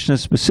addresses Krishna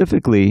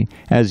specifically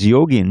as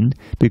Yogin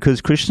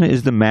because Krishna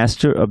is the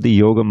master of the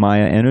Yoga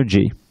Maya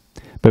energy.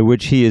 by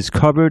which he is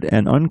covered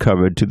and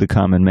uncovered to the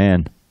common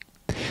man.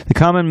 The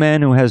common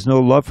man who has no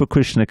love for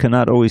Krishna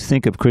cannot always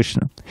think of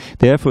Krishna.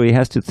 Therefore, he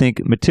has to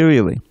think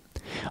materially.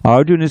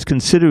 Arjuna is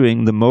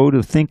considering the mode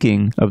of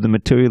thinking of the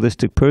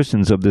materialistic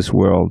persons of this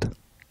world.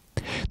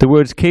 The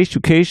words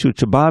keshu keshu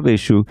cha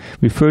bhaveshu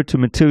refer to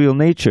material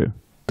nature.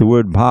 The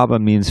word bhava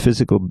means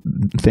physical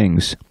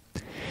things.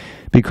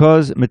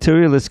 Because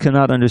materialists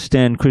cannot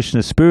understand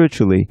Krishna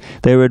spiritually,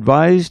 they are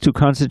advised to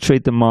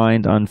concentrate the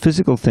mind on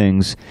physical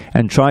things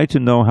and try to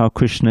know how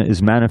Krishna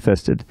is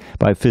manifested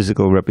by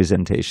physical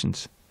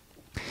representations.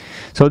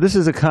 So this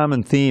is a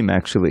common theme,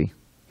 actually,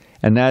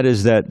 and that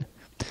is that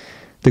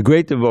the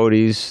great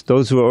devotees,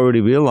 those who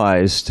already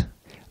realized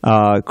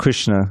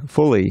Krishna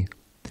fully,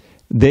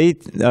 they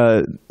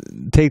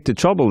take the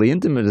trouble, the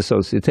intimate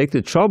associate, take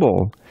the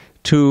trouble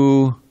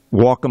to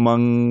walk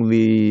among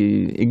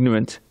the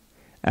ignorant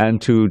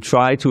and to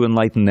try to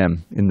enlighten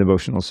them in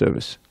devotional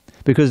service.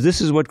 Because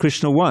this is what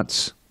Krishna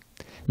wants.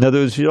 In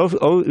other words,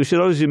 you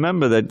should always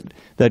remember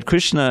that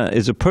Krishna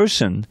is a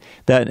person,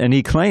 and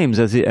he claims,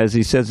 as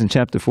he says in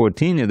chapter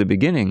 14 at the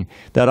beginning,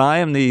 that I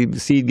am the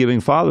seed-giving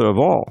father of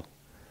all.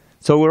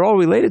 So we're all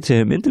related to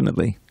him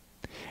intimately.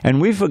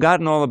 And we've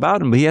forgotten all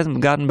about him, but he hasn't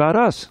forgotten about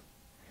us.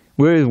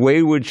 We're his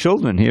wayward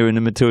children here in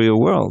the material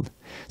world.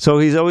 So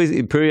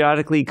he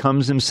periodically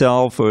comes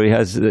himself, or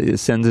he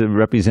sends a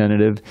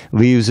representative,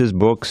 leaves his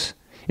books,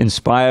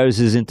 inspires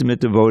his intimate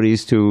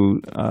devotees to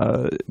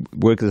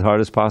work as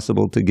hard as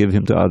possible to give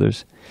him to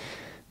others.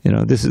 You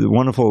know, this is a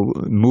wonderful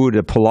mood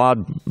that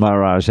Prahlad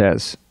Maharaj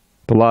has.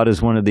 Prahlad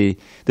is one of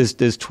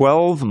there's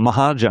 12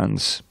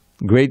 Mahajans,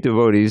 great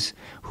devotees,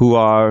 who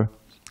are,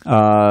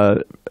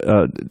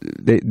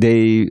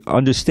 they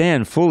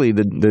understand fully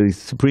the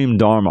supreme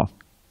dharma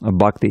of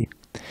bhakti.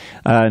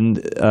 And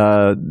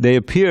they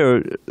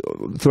appear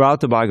throughout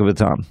the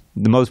Bhagavatam.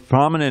 The most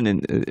prominent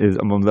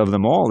of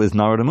them all is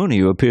Narada Muni,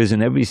 who appears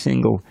in every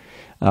single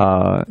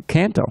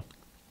canto.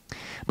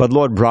 But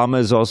Lord Brahma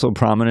is also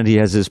prominent. He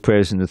has his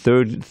prayers in the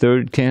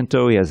third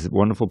canto. He has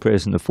wonderful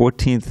prayers in the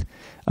 14th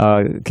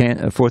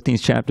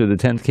chapter, the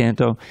 10th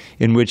canto,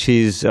 in which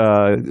he's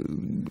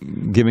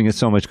giving us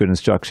so much good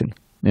instruction.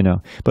 You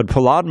know, but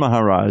Prahlad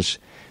Maharaj,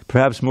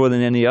 perhaps more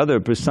than any other,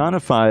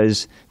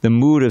 personifies the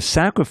mood of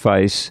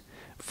sacrifice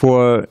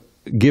for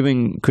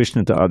giving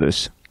Krishna to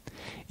others.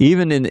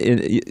 Even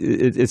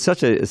it's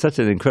such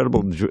an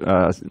incredible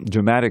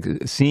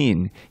dramatic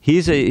scene.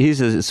 He's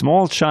a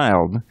small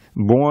child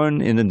born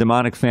in a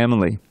demonic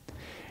family,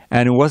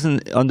 and it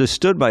wasn't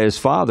understood by his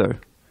father,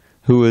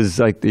 who was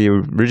like the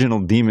original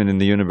demon in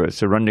the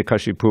universe,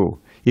 Hiranyakashipu.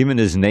 Even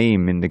his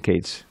name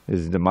indicates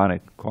his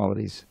demonic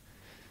qualities.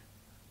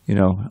 You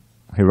know,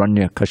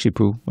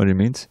 Hiranyakashipu, what it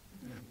means?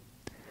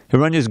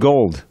 Hiranya is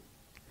gold.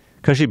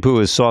 Kashipu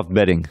is soft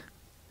bedding.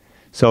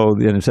 So,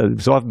 you know,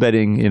 soft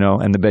bedding, you know,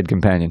 and the bed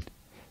companion.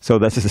 So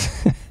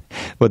that's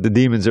what the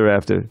demons are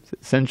after: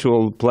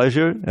 sensual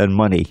pleasure and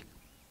money.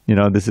 You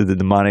know, this is the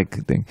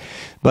demonic thing.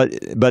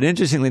 But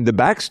interestingly, the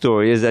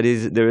backstory is that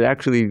they're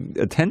actually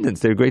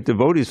attendants. They're great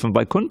devotees from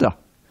Vaikuntha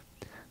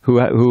who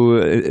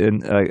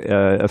offended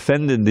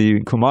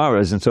the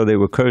Kumaras, and so they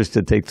were cursed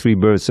to take 3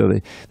 births. So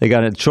they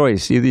got a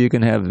choice: either you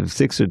can have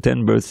 6 or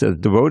 10 births as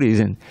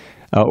devotees,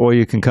 or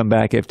you can come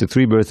back after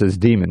 3 births as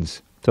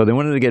demons. So they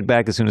wanted to get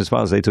back as soon as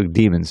possible. They took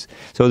demons.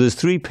 So there's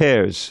 3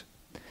 pairs,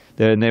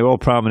 and they're all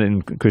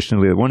prominent in Krishna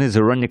Lila. One is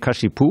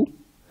Hiranyakashipu,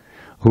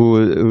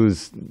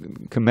 who's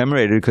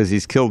commemorated because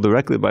he's killed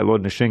directly by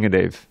Lord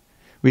Nrsingadev.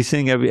 We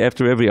sing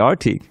after every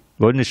arti.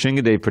 Lord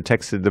Nrsingadev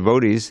protects the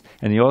devotees,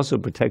 and he also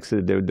protects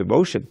their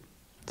devotion.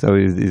 So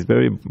he's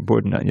very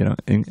important, you know,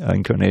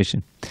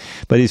 incarnation.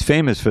 But he's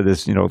famous for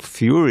this, you know,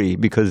 fury,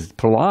 because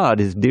Prahlad,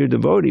 his dear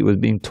devotee, was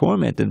being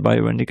tormented by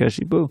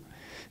Hiranyakashipu,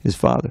 his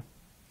father.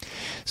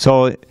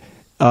 So,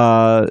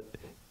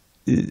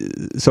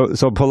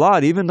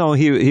 Prahlad, even though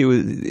he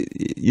was,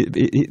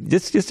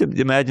 just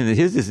imagine that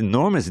here's this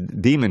enormous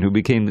demon who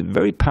became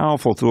very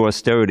powerful through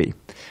austerity.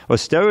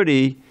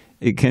 Austerity,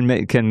 it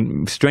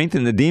can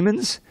strengthen the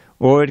demons,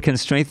 or it can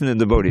strengthen the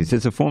devotees.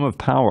 It's a form of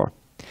power.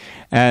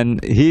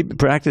 And he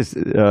practiced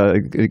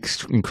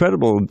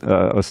incredible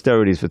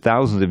austerities for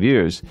thousands of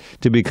years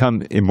to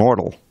become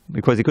immortal,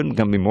 because he couldn't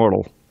become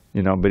immortal,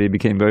 you know, but he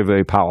became very,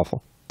 very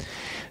powerful.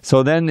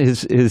 So then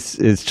his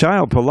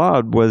child,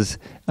 Prahlad, was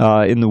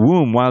in the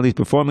womb while he's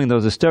performing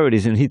those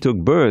austerities, and he took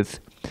birth.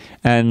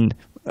 And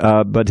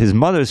but his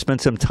mother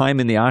spent some time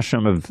in the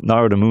ashram of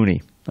Narada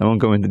Muni. I won't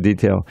go into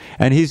detail.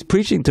 And he's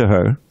preaching to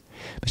her.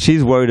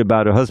 She's worried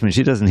about her husband.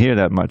 She doesn't hear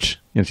that much.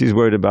 You know, she's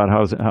worried about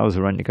how's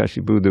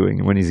Hiranyakashipu doing,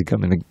 and when is he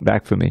coming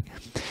back for me.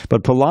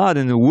 But Prahlad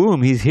in the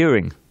womb, he's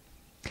hearing.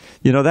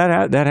 You know,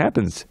 that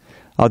happens.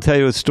 I'll tell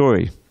you a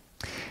story.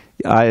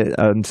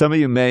 Some of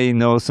you may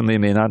know, some of you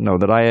may not know,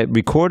 that I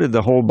recorded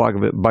the whole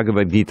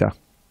Bhagavad-gītā.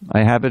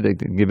 I have it, I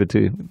can give it to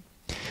you,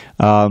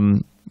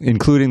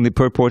 including the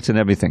purports and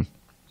everything.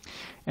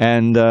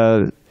 And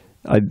I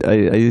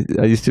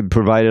used to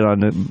provide it on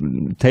the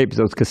tapes,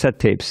 those cassette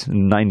tapes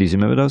in the 90s. You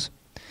remember those?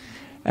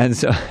 And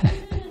so,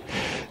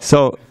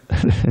 So,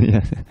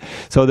 yeah.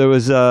 So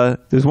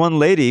there's one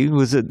lady who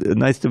was a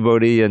nice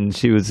devotee, and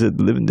she was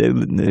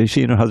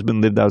she and her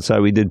husband lived outside.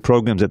 We did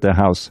programs at their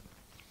house.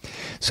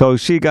 So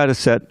she got a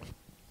set,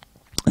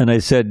 and I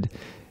said,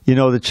 you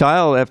know, the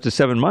child after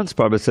 7 months,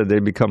 Prabhupada said they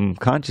become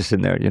conscious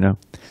in there, you know.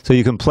 So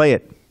you can play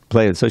it.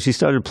 So she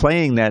started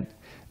playing that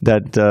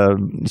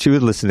she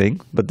was listening,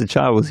 but the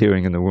child was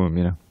hearing in the womb,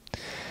 you know.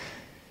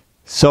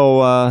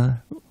 So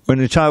when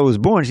the child was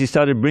born, she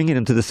started bringing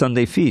him to the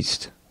Sunday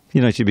feast.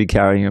 You know, she'd be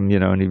carrying him, you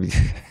know, and he'd be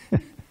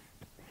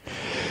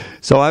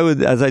So I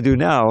would, as I do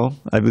now,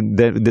 I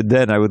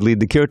would lead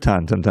the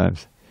kirtan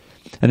sometimes.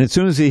 And as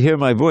soon as he'd hear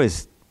my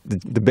voice,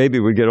 the baby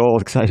would get all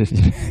excited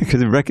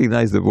because he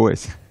recognized the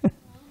voice.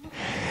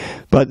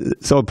 But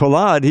so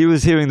Prahlad, he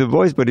was hearing the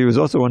voice, but he was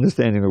also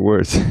understanding the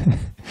words.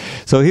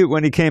 So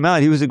when he came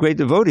out, he was a great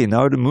devotee.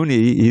 Narada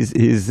Muni,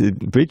 he's a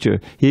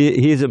preacher.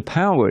 He is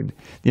empowered.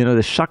 You know,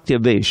 the Shakti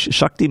Avesh.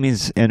 Shakti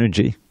means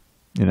energy.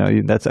 You know,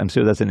 I'm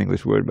sure that's an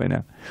English word by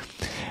now.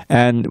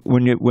 And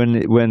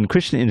when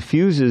Krishna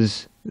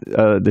infuses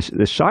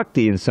the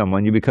Shakti in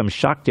someone, you become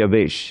Shakti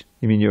Avesh.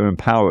 I mean, you're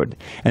empowered.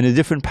 And the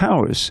different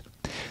powers.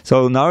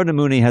 So Narada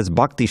Muni has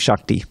Bhakti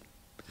Shakti.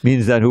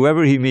 Means that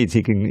whoever he meets,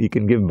 he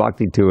can give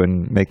bhakti to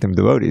and make them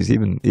devotees,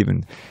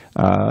 even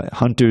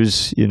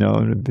hunters, you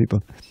know,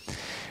 people.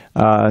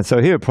 So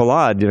here,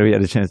 Prahlad, you know, he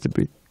had a chance to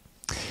preach.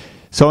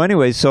 So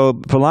anyway, so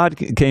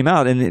Prahlad came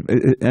out,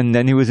 and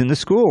then he was in the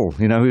school.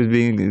 You know, he was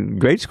being in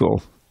grade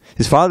school.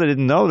 His father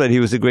didn't know that he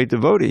was a great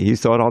devotee. He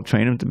thought, I'll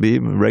train him to be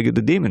a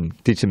regular demon,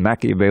 teach him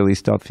Machiavelli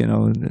stuff, you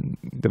know, and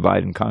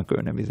divide and conquer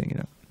and everything, you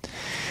know.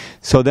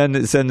 So then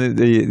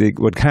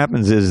what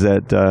happens is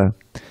that.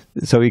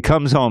 So he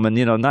comes home, and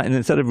you know,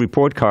 instead of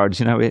report cards,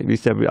 you know, we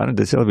used to have, I don't know,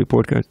 they still have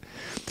report cards.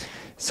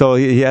 So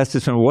he asked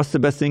his friend, "What's the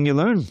best thing you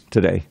learned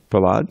today,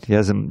 Prahlad?" He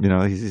has him, you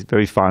know, he's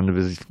very fond of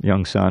his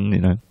young son.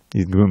 You know,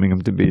 he's grooming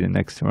him to be the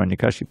next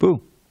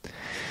Hiranyakashipu.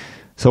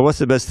 So what's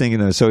the best thing you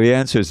know? So he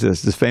answers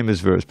this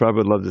famous verse.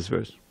 Prabhupada loved this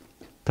verse.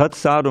 Tat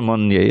sadhu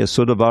manye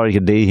yasudavar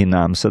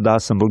yadehinam sada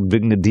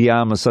sambhugvigna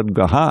diyama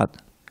sadgahat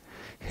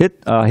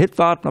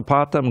hitvatma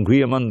patam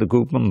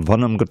griyamandagupam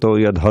vanam gato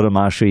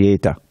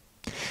yadharamashayeta.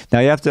 Now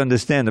you have to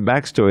understand the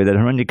backstory that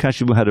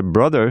Hiranyakashipu had a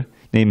brother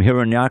named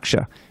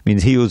Hiranyaksha.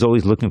 Means he was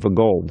always looking for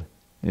gold.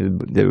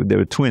 They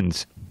were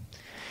twins.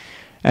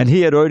 And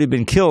he had already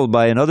been killed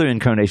by another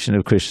incarnation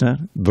of Krishna,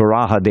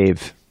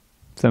 Varahadev.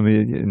 Some of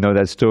you know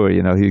that story,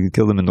 you know, he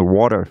killed him in the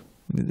water,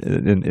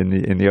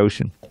 in the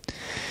ocean.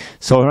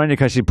 So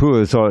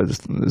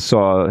Hiranyakashipu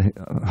saw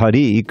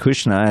Hari,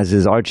 Krishna, as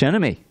his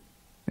archenemy.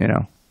 You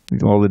know,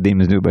 all the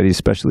demons knew, but he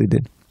especially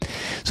did.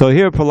 So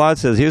here Prahlad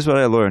says, here's what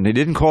I learned. He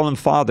didn't call him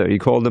father, he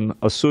called him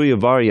Asuya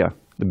Varya,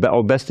 the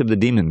best of the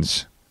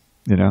demons,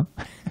 you know.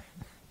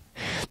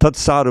 Tat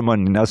sadhu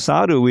mani. Now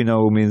sadhu we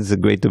know means a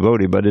great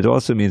devotee, but it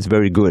also means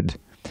very good.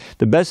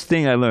 The best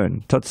thing I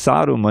learned, tat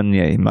sadhu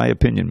manye, in my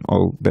opinion,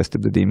 best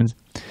of the demons.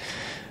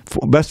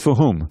 Best for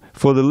whom?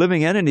 For the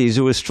living entities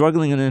who are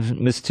struggling in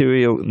this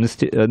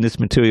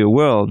material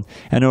world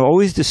and are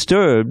always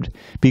disturbed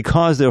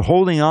because they're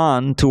holding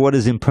on to what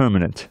is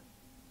impermanent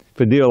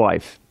for dear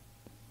life.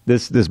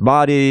 This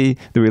body,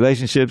 the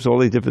relationships, all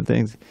these different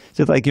things. It's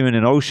just like you're in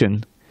an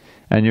ocean,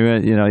 and you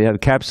have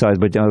capsized,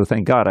 but you know,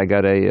 thank God I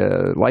got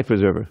a life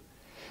preserver,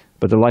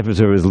 but the life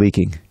preserver is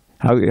leaking.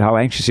 How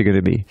anxious are you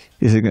going to be?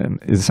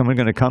 Is someone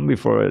going to come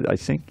before I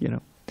sink? You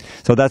know.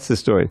 So that's the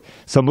story.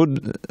 Sada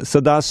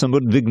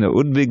samudvigna.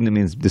 Udvigna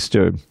means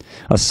disturbed.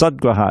 A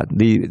sadgrahat,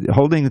 the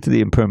holding to the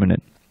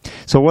impermanent.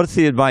 So what's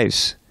the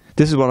advice?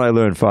 This is what I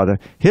learned, Father.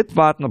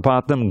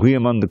 Hitvatnapatam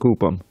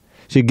griyamandakupam.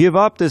 So give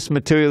up this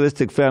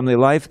materialistic family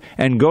life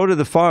and go to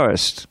the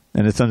forest.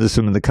 And it's under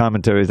some of the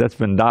commentaries, that's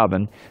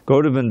Vrindavan.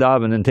 Go to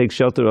Vrindavan and take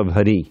shelter of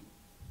Hari.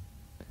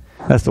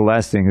 That's the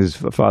last thing his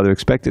father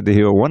expected to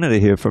hear or wanted to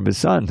hear from his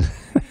son.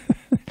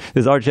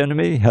 His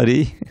archenemy,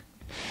 Hari.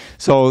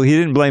 So he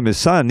didn't blame his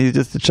son, he's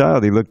just a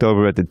child. He looked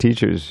over at the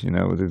teachers, you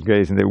know, with his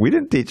gaze and said, we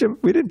didn't teach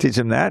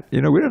him that.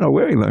 You know, we don't know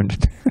where he learned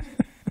it.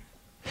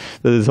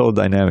 So this whole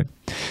dynamic.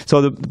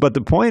 But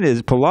the point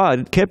is,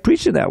 Prahlad kept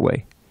preaching that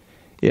way.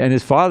 And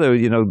his father,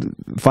 you know,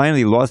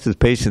 finally lost his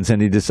patience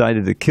and he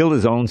decided to kill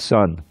his own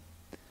son.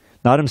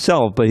 Not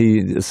himself, but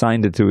he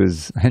assigned it to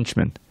his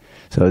henchmen.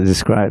 So it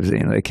describes, you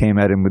know, they came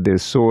at him with their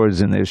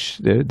swords and their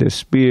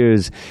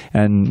spears,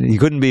 and he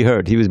couldn't be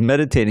hurt. He was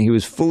meditating. He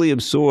was fully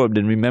absorbed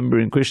in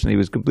remembering Krishna. He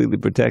was completely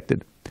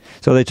protected.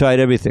 So they tried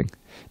everything.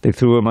 They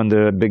threw him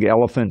under a big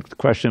elephant,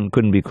 crushed him,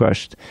 couldn't be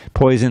crushed.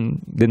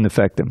 Poison didn't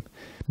affect him.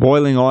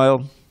 Boiling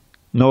oil,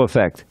 no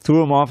effect.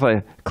 Threw him off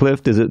a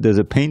cliff. There's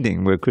a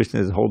painting where Krishna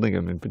is holding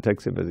him and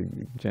protects him as he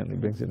gently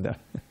brings him down.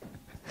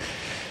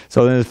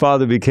 So then his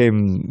father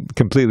became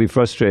completely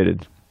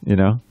frustrated, you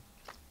know.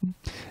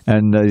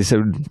 And he said,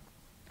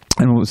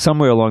 and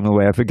somewhere along the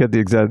way, I forget the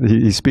exact,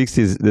 he speaks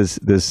this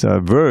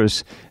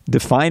verse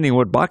defining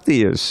what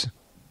bhakti is.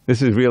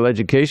 This is real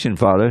education,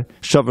 Father.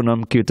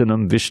 Shravanam,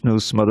 Kirtanam, Vishnu,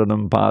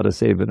 Smadanam, Pada,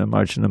 Sevanam,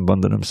 Archanam,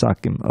 Bandhanam,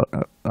 Sakyam,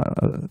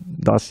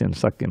 Dasyam,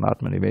 Sakyam,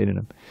 Atmani,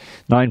 Vedanam.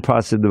 9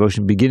 processes of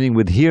devotion, beginning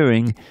with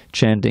hearing,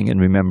 chanting, and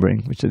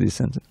remembering, which are these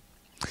sentences.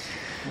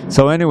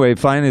 So anyway,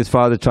 finally his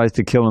father tries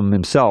to kill him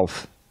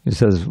himself. He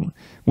says,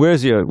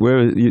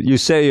 you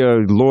say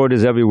your Lord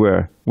is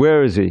everywhere.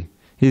 Where is he?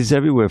 He's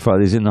everywhere,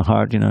 Father. He's in the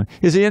heart, you know.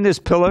 Is he in this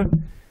pillar?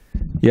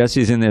 Yes,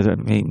 he's in there.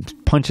 He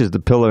punches the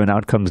pillar and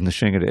out comes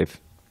Nrsingadev.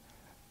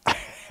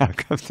 Out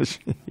comes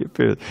he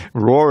appears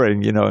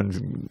roaring, you know,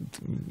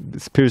 and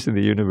it's piercing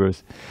the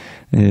universe.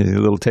 And he's a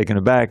little taken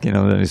aback, you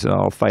know. Then he says,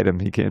 I'll fight him.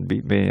 He can't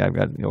beat me. I've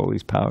got all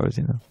these powers,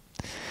 you know.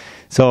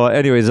 So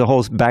anyways, the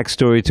whole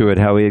backstory to it,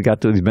 how he had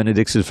got to these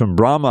benedictions from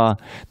Brahma,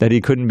 that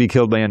he couldn't be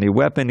killed by any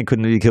weapon, he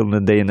couldn't be killed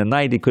in the day and the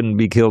night, he couldn't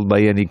be killed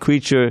by any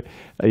creature,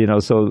 you know,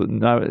 so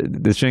now,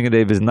 the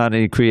Nrsingadev is not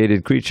any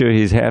created creature,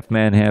 he's half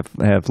man,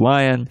 half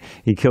lion,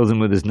 he kills him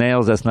with his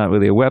nails, that's not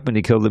really a weapon,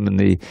 he killed him in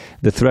the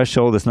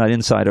threshold, it's not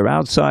inside or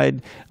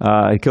outside,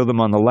 he killed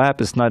him on the lap,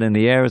 it's not in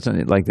the air, it's not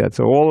like that.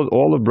 So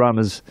all of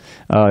Brahma's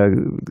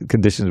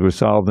conditions were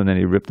solved, and then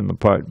he ripped them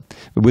apart,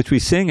 which we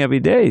sing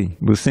every day.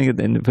 We sing it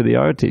for the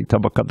arati.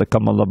 Tabakata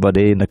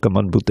kamalabade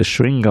nakamadbhuta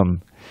shringam.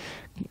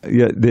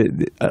 Yeah,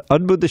 the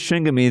Adbhuta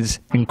Shringa means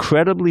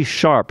incredibly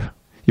sharp.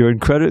 You're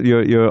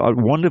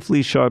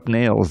wonderfully sharp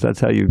nails. That's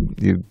how you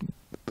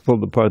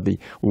pulled apart the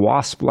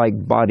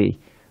wasp-like body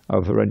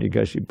of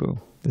Hiranyakashipu.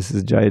 This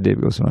is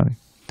Jayadeva Goswami.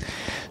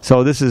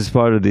 So this is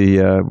part of the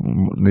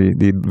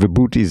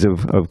vibhutis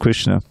of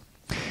Krishna.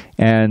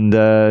 And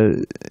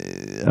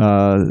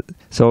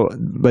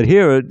but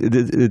here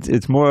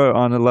it's more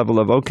on a level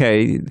of,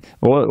 okay,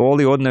 all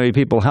the ordinary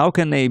people, how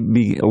can they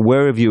be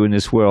aware of you in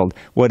this world?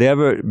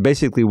 Whatever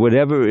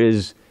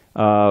is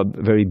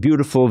very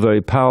beautiful,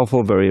 very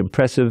powerful, very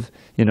impressive,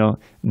 you know,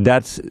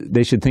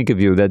 they should think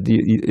of you, that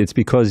it's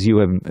because you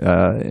have,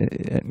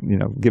 you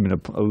know, given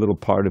a little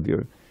part of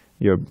your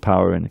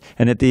power.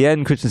 And at the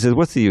end, Krishna says,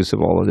 what's the use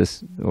of all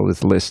this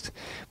list?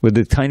 With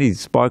the tiny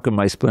spark of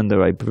my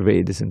splendor, I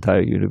pervade this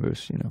entire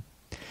universe, you know.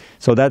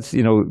 So that's,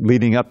 you know,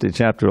 leading up to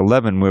chapter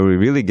 11, where we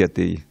really get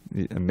the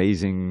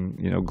amazing,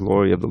 you know,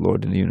 glory of the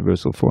Lord in the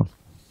universal form.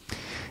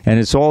 And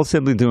it's all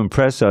simply to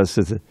impress us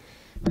that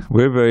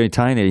we're very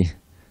tiny,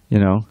 you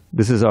know.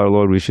 This is our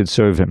Lord, we should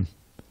serve Him.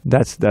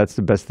 That's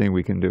the best thing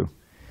we can do.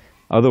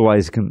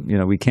 Otherwise, you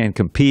know, we can't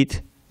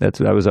compete. That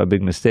was our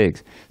big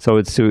mistake. So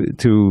it's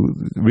to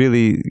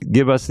really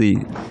give us the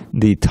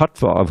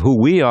tattva of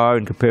who we are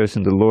in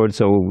comparison to the Lord.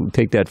 So we'll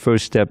take that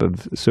first step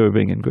of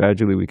serving, and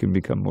gradually we can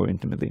become more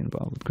intimately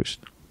involved with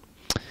Krishna.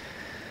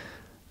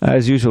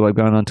 As usual, I've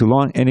gone on too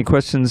long. Any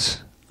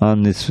questions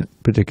on this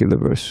particular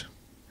verse?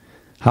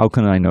 How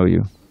can I know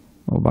you,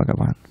 O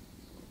Bhagavan?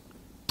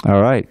 All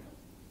right.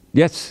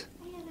 Yes?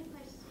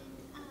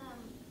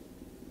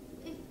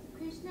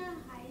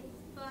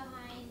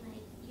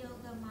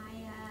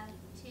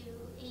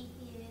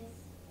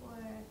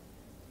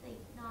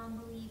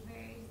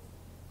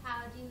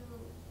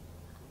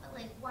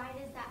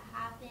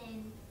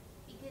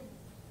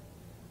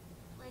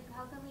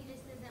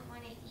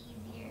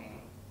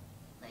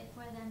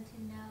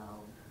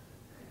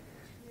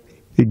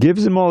 It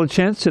gives them all a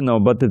chance to know,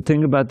 but the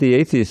thing about the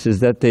atheists is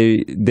that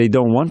they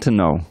don't want to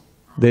know.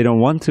 They don't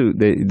want to.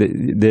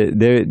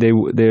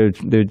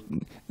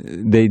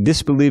 They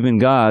disbelieve in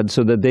God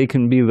so that they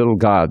can be little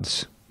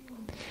gods,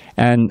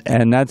 and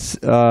that's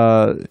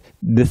a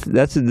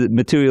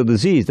material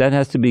disease that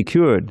has to be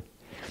cured.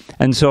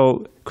 And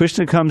so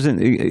Krishna comes and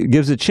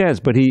gives a chance,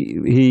 but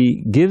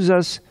he gives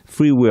us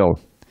free will.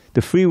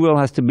 The free will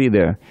has to be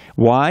there.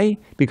 Why?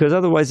 Because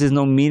otherwise there's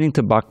no meaning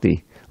to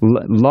bhakti.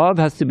 Love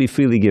has to be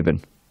freely given.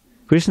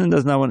 Krishna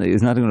is not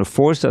going to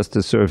force us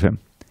to serve him,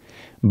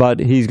 but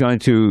he's going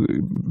to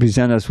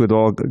present us with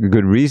all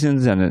good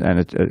reasons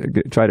and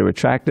try to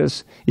attract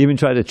us, even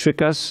try to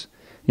trick us.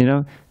 You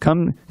know,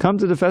 come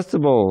to the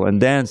festival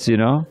and dance. You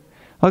know,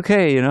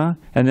 okay, you know,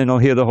 and then they'll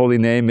hear the holy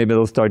name. Maybe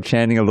they'll start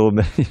chanting a little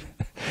bit.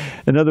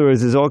 In other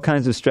words, there's all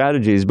kinds of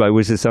strategies by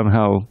which to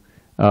somehow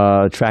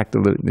attract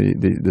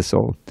the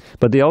soul.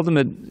 But the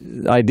ultimate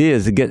idea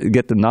is to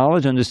get the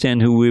knowledge,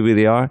 understand who we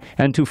really are,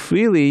 and to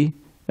freely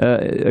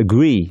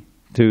agree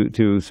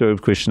to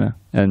serve Krishna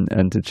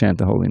and to chant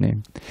the holy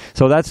name.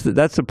 So that's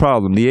the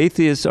problem. The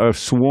atheists are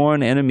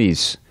sworn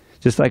enemies,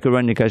 just like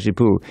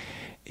Hiranyakashipu.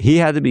 He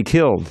had to be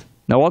killed.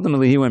 Now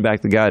ultimately he went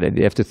back to Godhead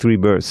after 3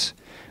 births.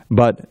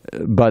 But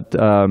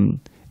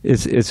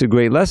it's a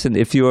great lesson.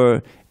 If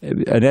you're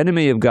an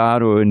enemy of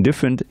God or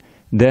indifferent,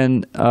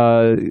 then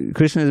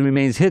Krishna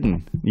remains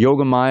hidden.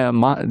 Yogamaya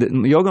and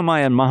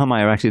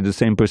Mahamaya are actually the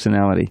same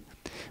personality.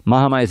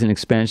 Mahamaya is an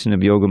expansion of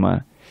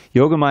Yogamaya.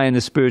 Yogamaya in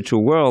the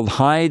spiritual world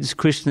hides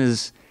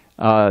Krishna's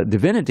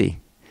divinity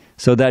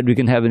so that we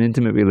can have an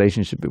intimate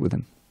relationship with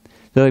him.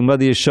 So like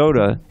Mother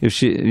Yashoda, if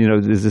she, you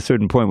know, there's a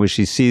certain point where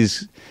she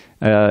sees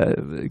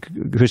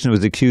Krishna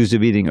was accused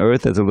of eating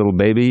earth as a little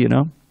baby, you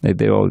know, they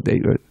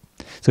ate earth.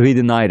 So he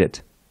denied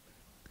it.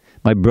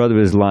 My brother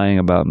is lying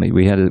about me.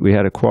 We had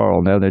a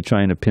quarrel. Now they're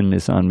trying to pin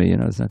this on me.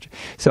 It's not true.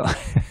 So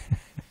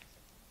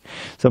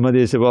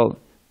somebody said, well,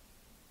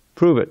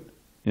 prove it.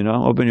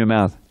 Open your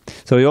mouth.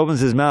 So he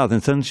opens his mouth,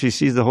 and suddenly she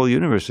sees the whole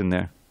universe in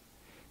there.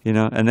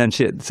 And then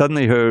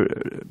suddenly her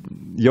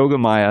yoga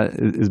maya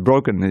is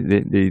broken.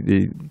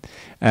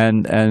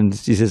 And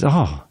she says,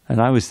 oh,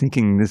 and I was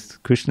thinking this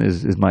Krishna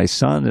is my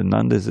son, and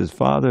Nanda is his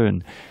father,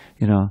 and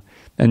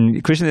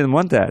and Krishna didn't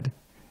want that.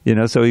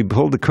 So he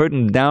pulled the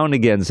curtain down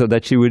again so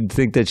that she would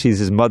think that she's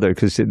his mother,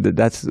 because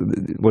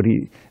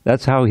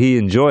that's how he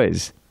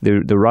enjoys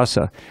the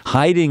rasa,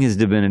 hiding his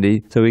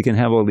divinity so he can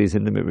have all these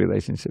intimate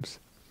relationships.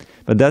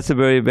 But that's a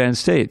very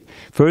advanced state.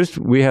 First,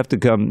 we have to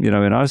come, in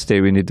our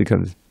state, we need to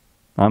come.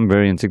 I'm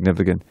very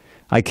insignificant.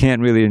 I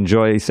can't really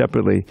enjoy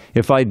separately.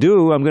 If I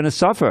do, I'm going to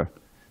suffer.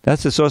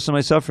 That's the source of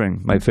my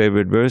suffering. My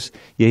favorite verse,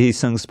 Yehi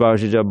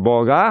sangsparshaja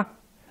bhoga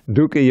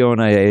dukkha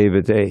yonaya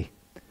evate.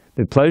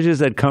 The pleasures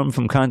that come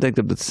from contact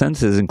of the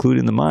senses,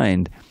 including the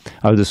mind,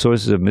 are the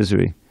sources of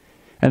misery.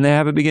 And they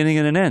have a beginning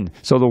and an end.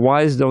 So the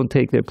wise don't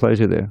take their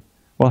pleasure there.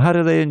 Well, how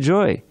do they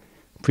enjoy?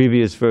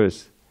 Previous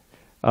verse.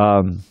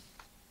 I'm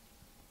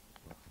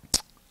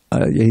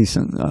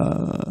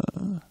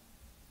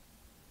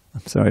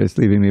sorry, it's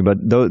leaving me, but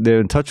they're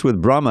in touch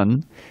with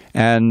Brahman,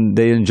 and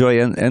they enjoy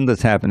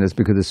endless happiness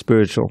because it's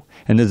spiritual.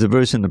 And there's a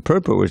verse in the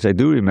purport, which I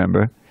do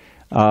remember,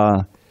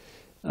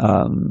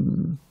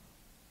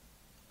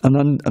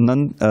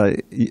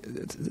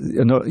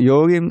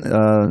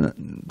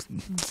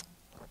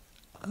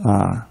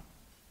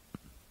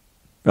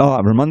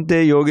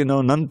 Ramante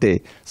yogino nante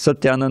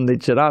satyananda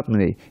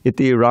charapmani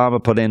iti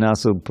rama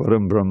padenasu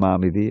param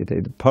brahmamidi.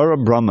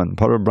 Param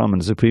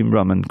Brahman, Supreme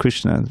Brahman,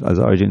 Krishna, as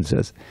Arjuna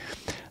says,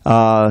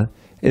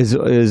 is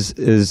Ananda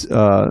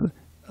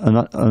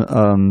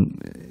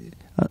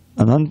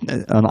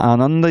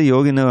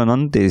yogino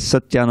anante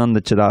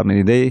satyananda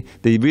charapmani.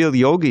 The real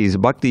yogis,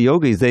 bhakti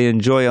yogis, they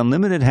enjoy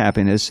unlimited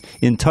happiness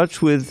in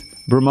touch with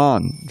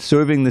Brahman,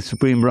 serving the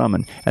Supreme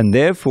Brahman. And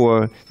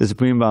therefore, the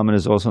Supreme Brahman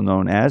is also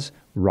known as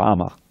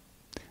Rama.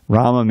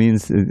 Rama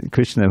means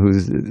Krishna,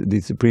 who's the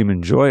supreme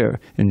enjoyer,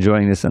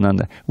 enjoying this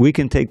Ananda. We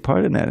can take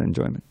part in that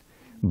enjoyment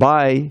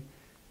by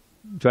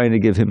trying to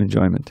give him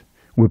enjoyment.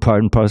 We're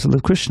part and parcel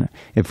of Krishna.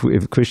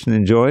 If Krishna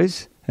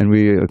enjoys, and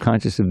we are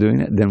conscious of doing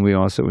that, then we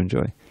also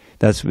enjoy.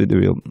 That's what the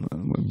real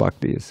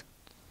bhakti is.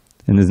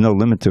 And there's no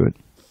limit to it.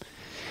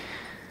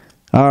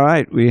 All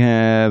right, we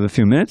have a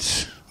few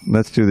minutes.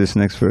 Let's do this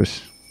next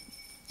verse.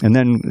 And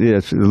then,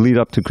 yes, lead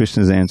up to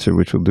Krishna's answer,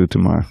 which we'll do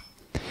tomorrow.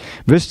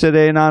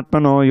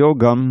 Vistadenatmano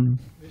yogam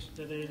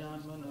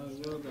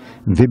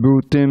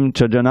vibhutim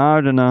cha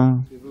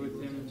janardana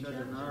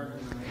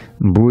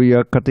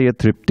bhuya kataya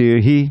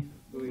triptirhi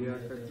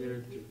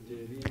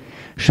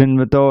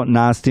shinvato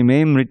nasti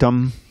me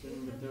mritam.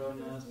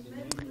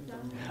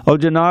 O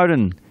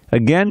Janardan,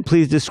 again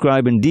please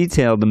describe in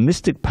detail the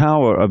mystic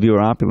power of your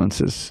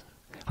opulences.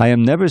 I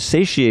am never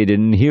satiated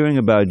in hearing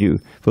about you,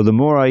 for the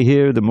more I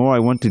hear, the more I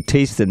want to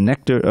taste the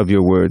nectar of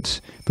your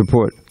words.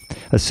 Purport.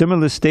 A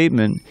similar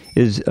statement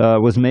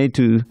was made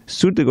to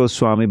Sutta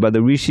Goswami by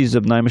the rishis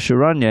of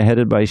Naimisharanya,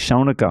 headed by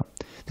Shaunaka.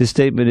 This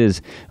statement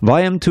is,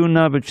 Vayam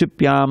tuna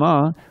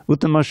vichipyama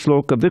uttama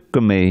shloka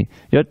vikrame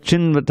yat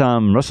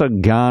chinvatam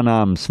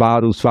rasagyanam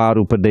svaru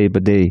svaru pade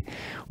pade.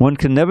 One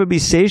can never be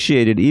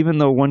satiated even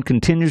though one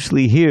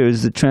continuously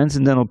hears the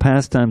transcendental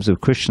pastimes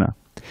of Krishna,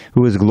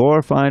 who is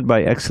glorified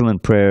by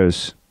excellent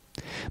prayers.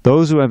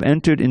 Those who have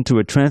entered into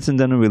a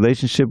transcendental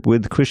relationship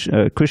with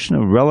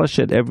Krishna relish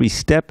at every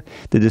step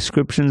the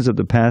descriptions of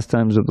the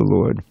pastimes of the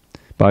Lord.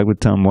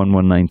 Bhagavatam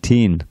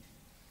 1.119.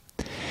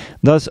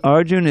 Thus,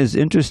 Arjuna is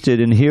interested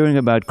in hearing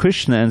about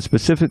Krishna and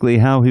specifically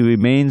how he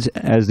remains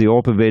as the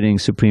all-pervading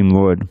Supreme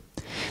Lord.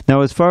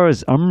 Now, as far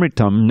as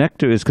Amritam,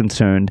 nectar, is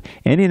concerned,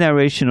 any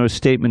narration or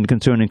statement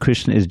concerning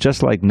Krishna is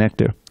just like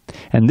nectar.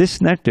 And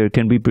this nectar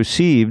can be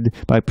perceived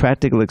by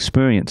practical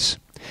experience.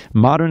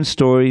 Modern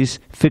stories,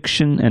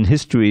 fiction, and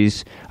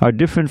histories are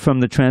different from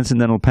the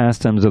transcendental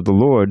pastimes of the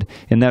Lord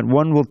in that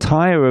one will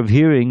tire of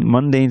hearing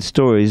mundane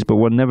stories, but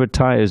one never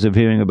tires of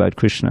hearing about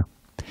Krishna.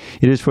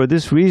 It is for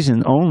this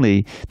reason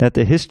only that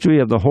the history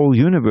of the whole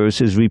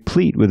universe is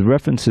replete with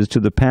references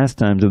to the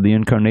pastimes of the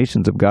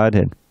incarnations of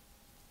Godhead.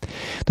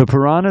 The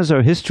Puranas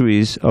are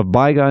histories of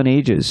bygone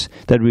ages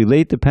that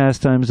relate the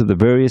pastimes of the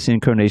various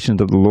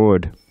incarnations of the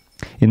Lord.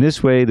 In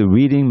this way, the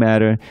reading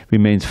matter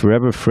remains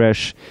forever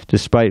fresh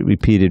despite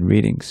repeated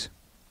readings.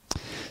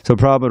 So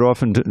Prabhupada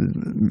often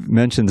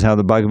mentions how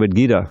the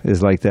Bhagavad-gītā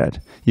is like that.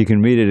 You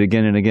can read it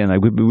again and again.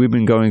 Like we've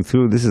been going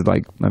through, this is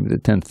like maybe the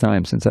 10th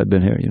time since I've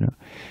been here,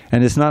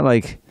 And it's not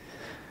like,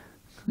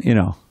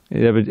 it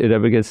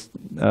ever gets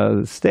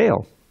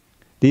stale.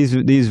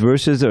 These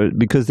verses are,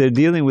 because they're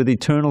dealing with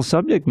eternal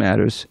subject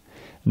matters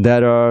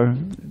that are,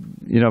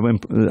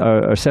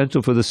 are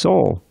essential for the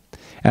soul.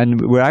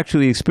 And we're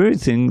actually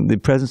experiencing the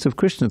presence of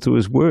Krishna through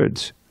his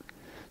words.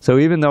 So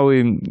even though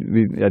we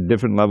at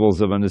different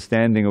levels of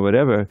understanding or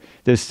whatever,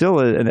 there's still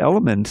an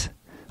element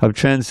of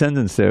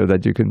transcendence there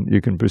that you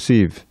can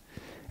perceive.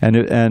 You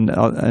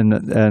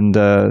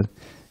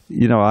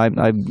know,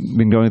 I've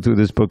been going through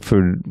this book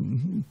for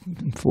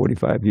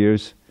 45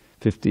 years,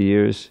 50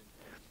 years,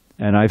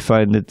 and I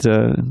find it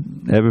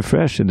ever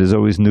fresh, and there's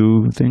always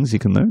new things you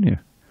can learn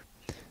here.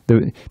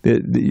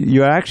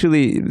 You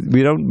actually,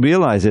 we don't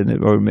realize it,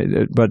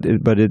 but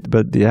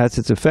it has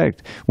its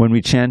effect. When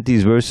we chant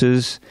these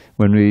verses,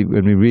 when we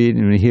read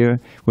and we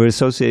hear, we're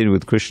associated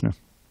with Krishna,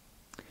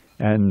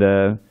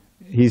 and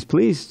he's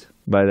pleased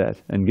by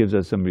that and gives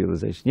us some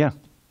realization. Yeah.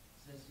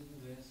 Since you've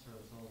been doing this for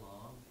so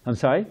long. I'm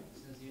sorry?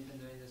 Since you've been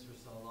doing this for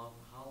so long,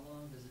 how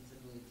long does it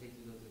typically take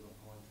to go through the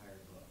whole entire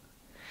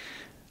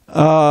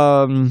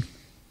book?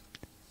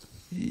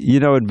 You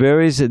know, it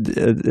varies.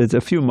 It's a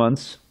few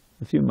months.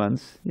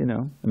 You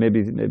know,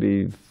 maybe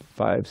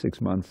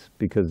 5-6 months,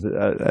 because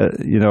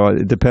you know,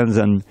 it depends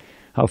on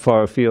how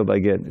far afield I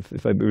get.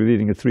 If I'm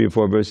reading 3 or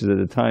 4 verses at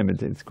a time,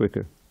 it's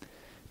quicker.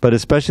 But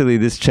especially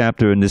this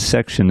chapter and this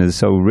section is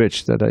so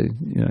rich that I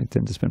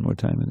tend to spend more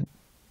time in it.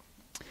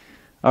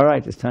 All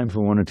right, it's time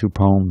for 1 or 2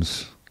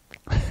 poems.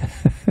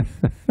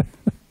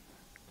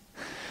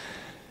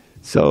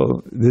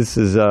 So this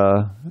is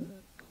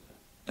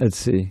let's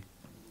see.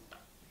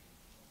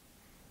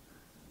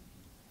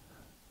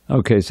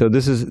 Okay, so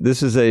this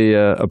is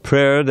a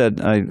prayer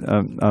that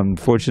I'm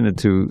fortunate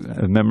to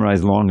have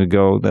memorized long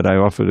ago, that I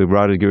offer to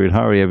Radha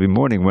Giridhari every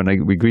morning when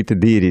we greet the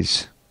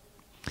deities.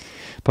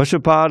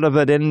 Pashupada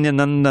Vadenya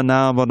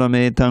Nandana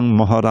Vadametang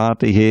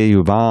Maharati He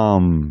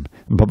Yuvam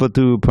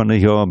Bhavatu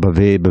Panahyo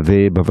Bhave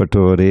Bhave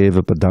Bhavato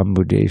Reva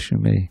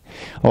Padambujeshume.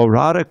 O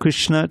Radha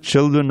Krishna,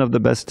 children of the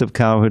best of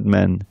cowherd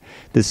men,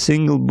 this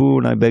single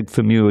boon I beg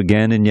from you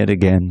again and yet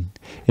again.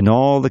 In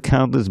all the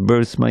countless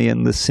births my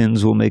endless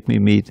sins will make me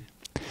meet.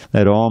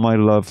 Let all my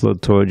love flow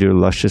toward your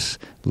lustrous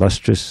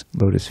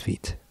lotus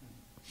feet.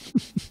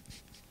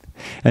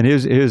 And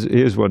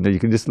here's one that you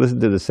can just listen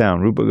to the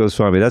sound. Rupa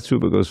Goswami. That's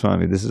Rupa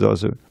Goswami. This is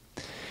also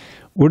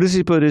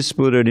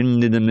Udisipadispurar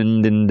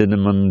indinamindindina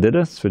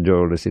mandira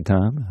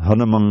svajolasitam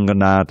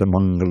Hanumanganata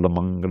mangala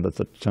mangala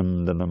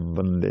sachandanam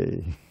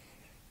vande.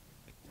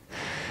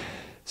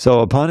 So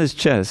upon his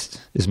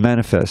chest is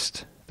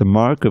manifest the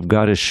mark of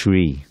goddess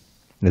Shri.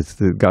 That's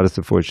the goddess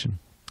of fortune.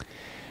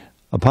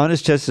 Upon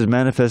his chest is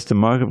manifest the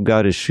mark of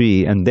goddess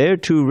Shri, and there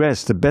too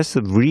rests the best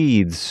of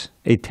reeds,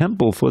 a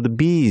temple for the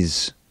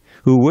bees,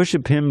 who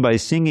worship him by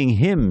singing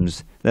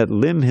hymns that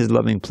limn his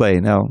loving play.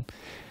 Now,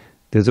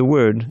 there's a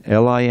word,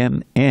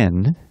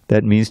 L-I-M-N,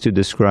 that means to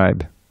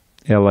describe.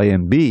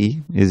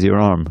 L-I-M-B is your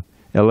arm.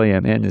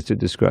 L-I-M-N is to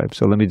describe.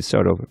 So let me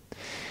start over.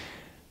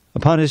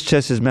 Upon his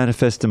chest is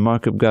manifest the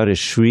mark of goddess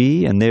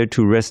Shri, and there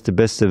to rest the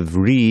best of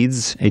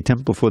reeds, a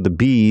temple for the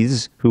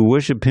bees, who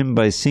worship him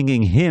by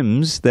singing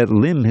hymns that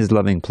limn his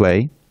loving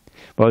play,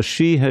 while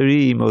Shri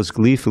Hari most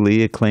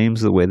gleefully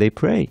acclaims the way they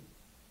pray.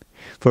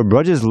 For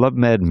Braja's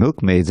love-mad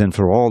milkmaids and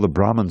for all the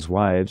Brahmins'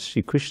 wives,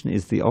 Shri Krishna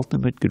is the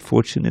ultimate good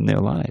fortune in their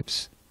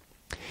lives.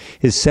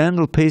 His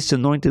sandal-paste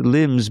anointed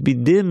limbs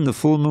bedim the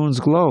full moon's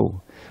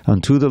glow.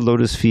 Unto the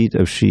lotus feet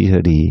of Shri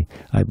Hari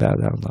I bow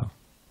down low.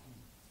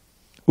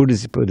 I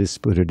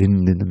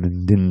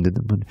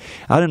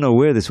don't know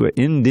where this word,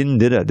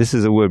 indindida, this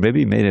is a word, maybe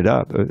he made it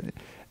up,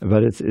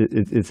 but it's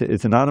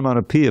an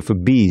onomatopoeia for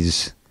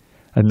bees.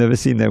 I've never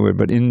seen that word,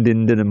 but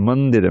indindida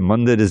mandida.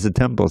 Mandida is the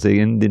temple, so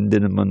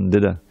indindida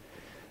mandida.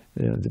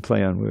 The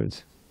play on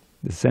words.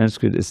 The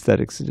Sanskrit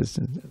aesthetics are just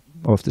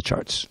off the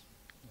charts.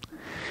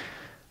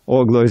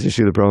 All glories to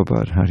Srila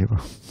Prabhupada. Hare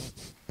Krishna.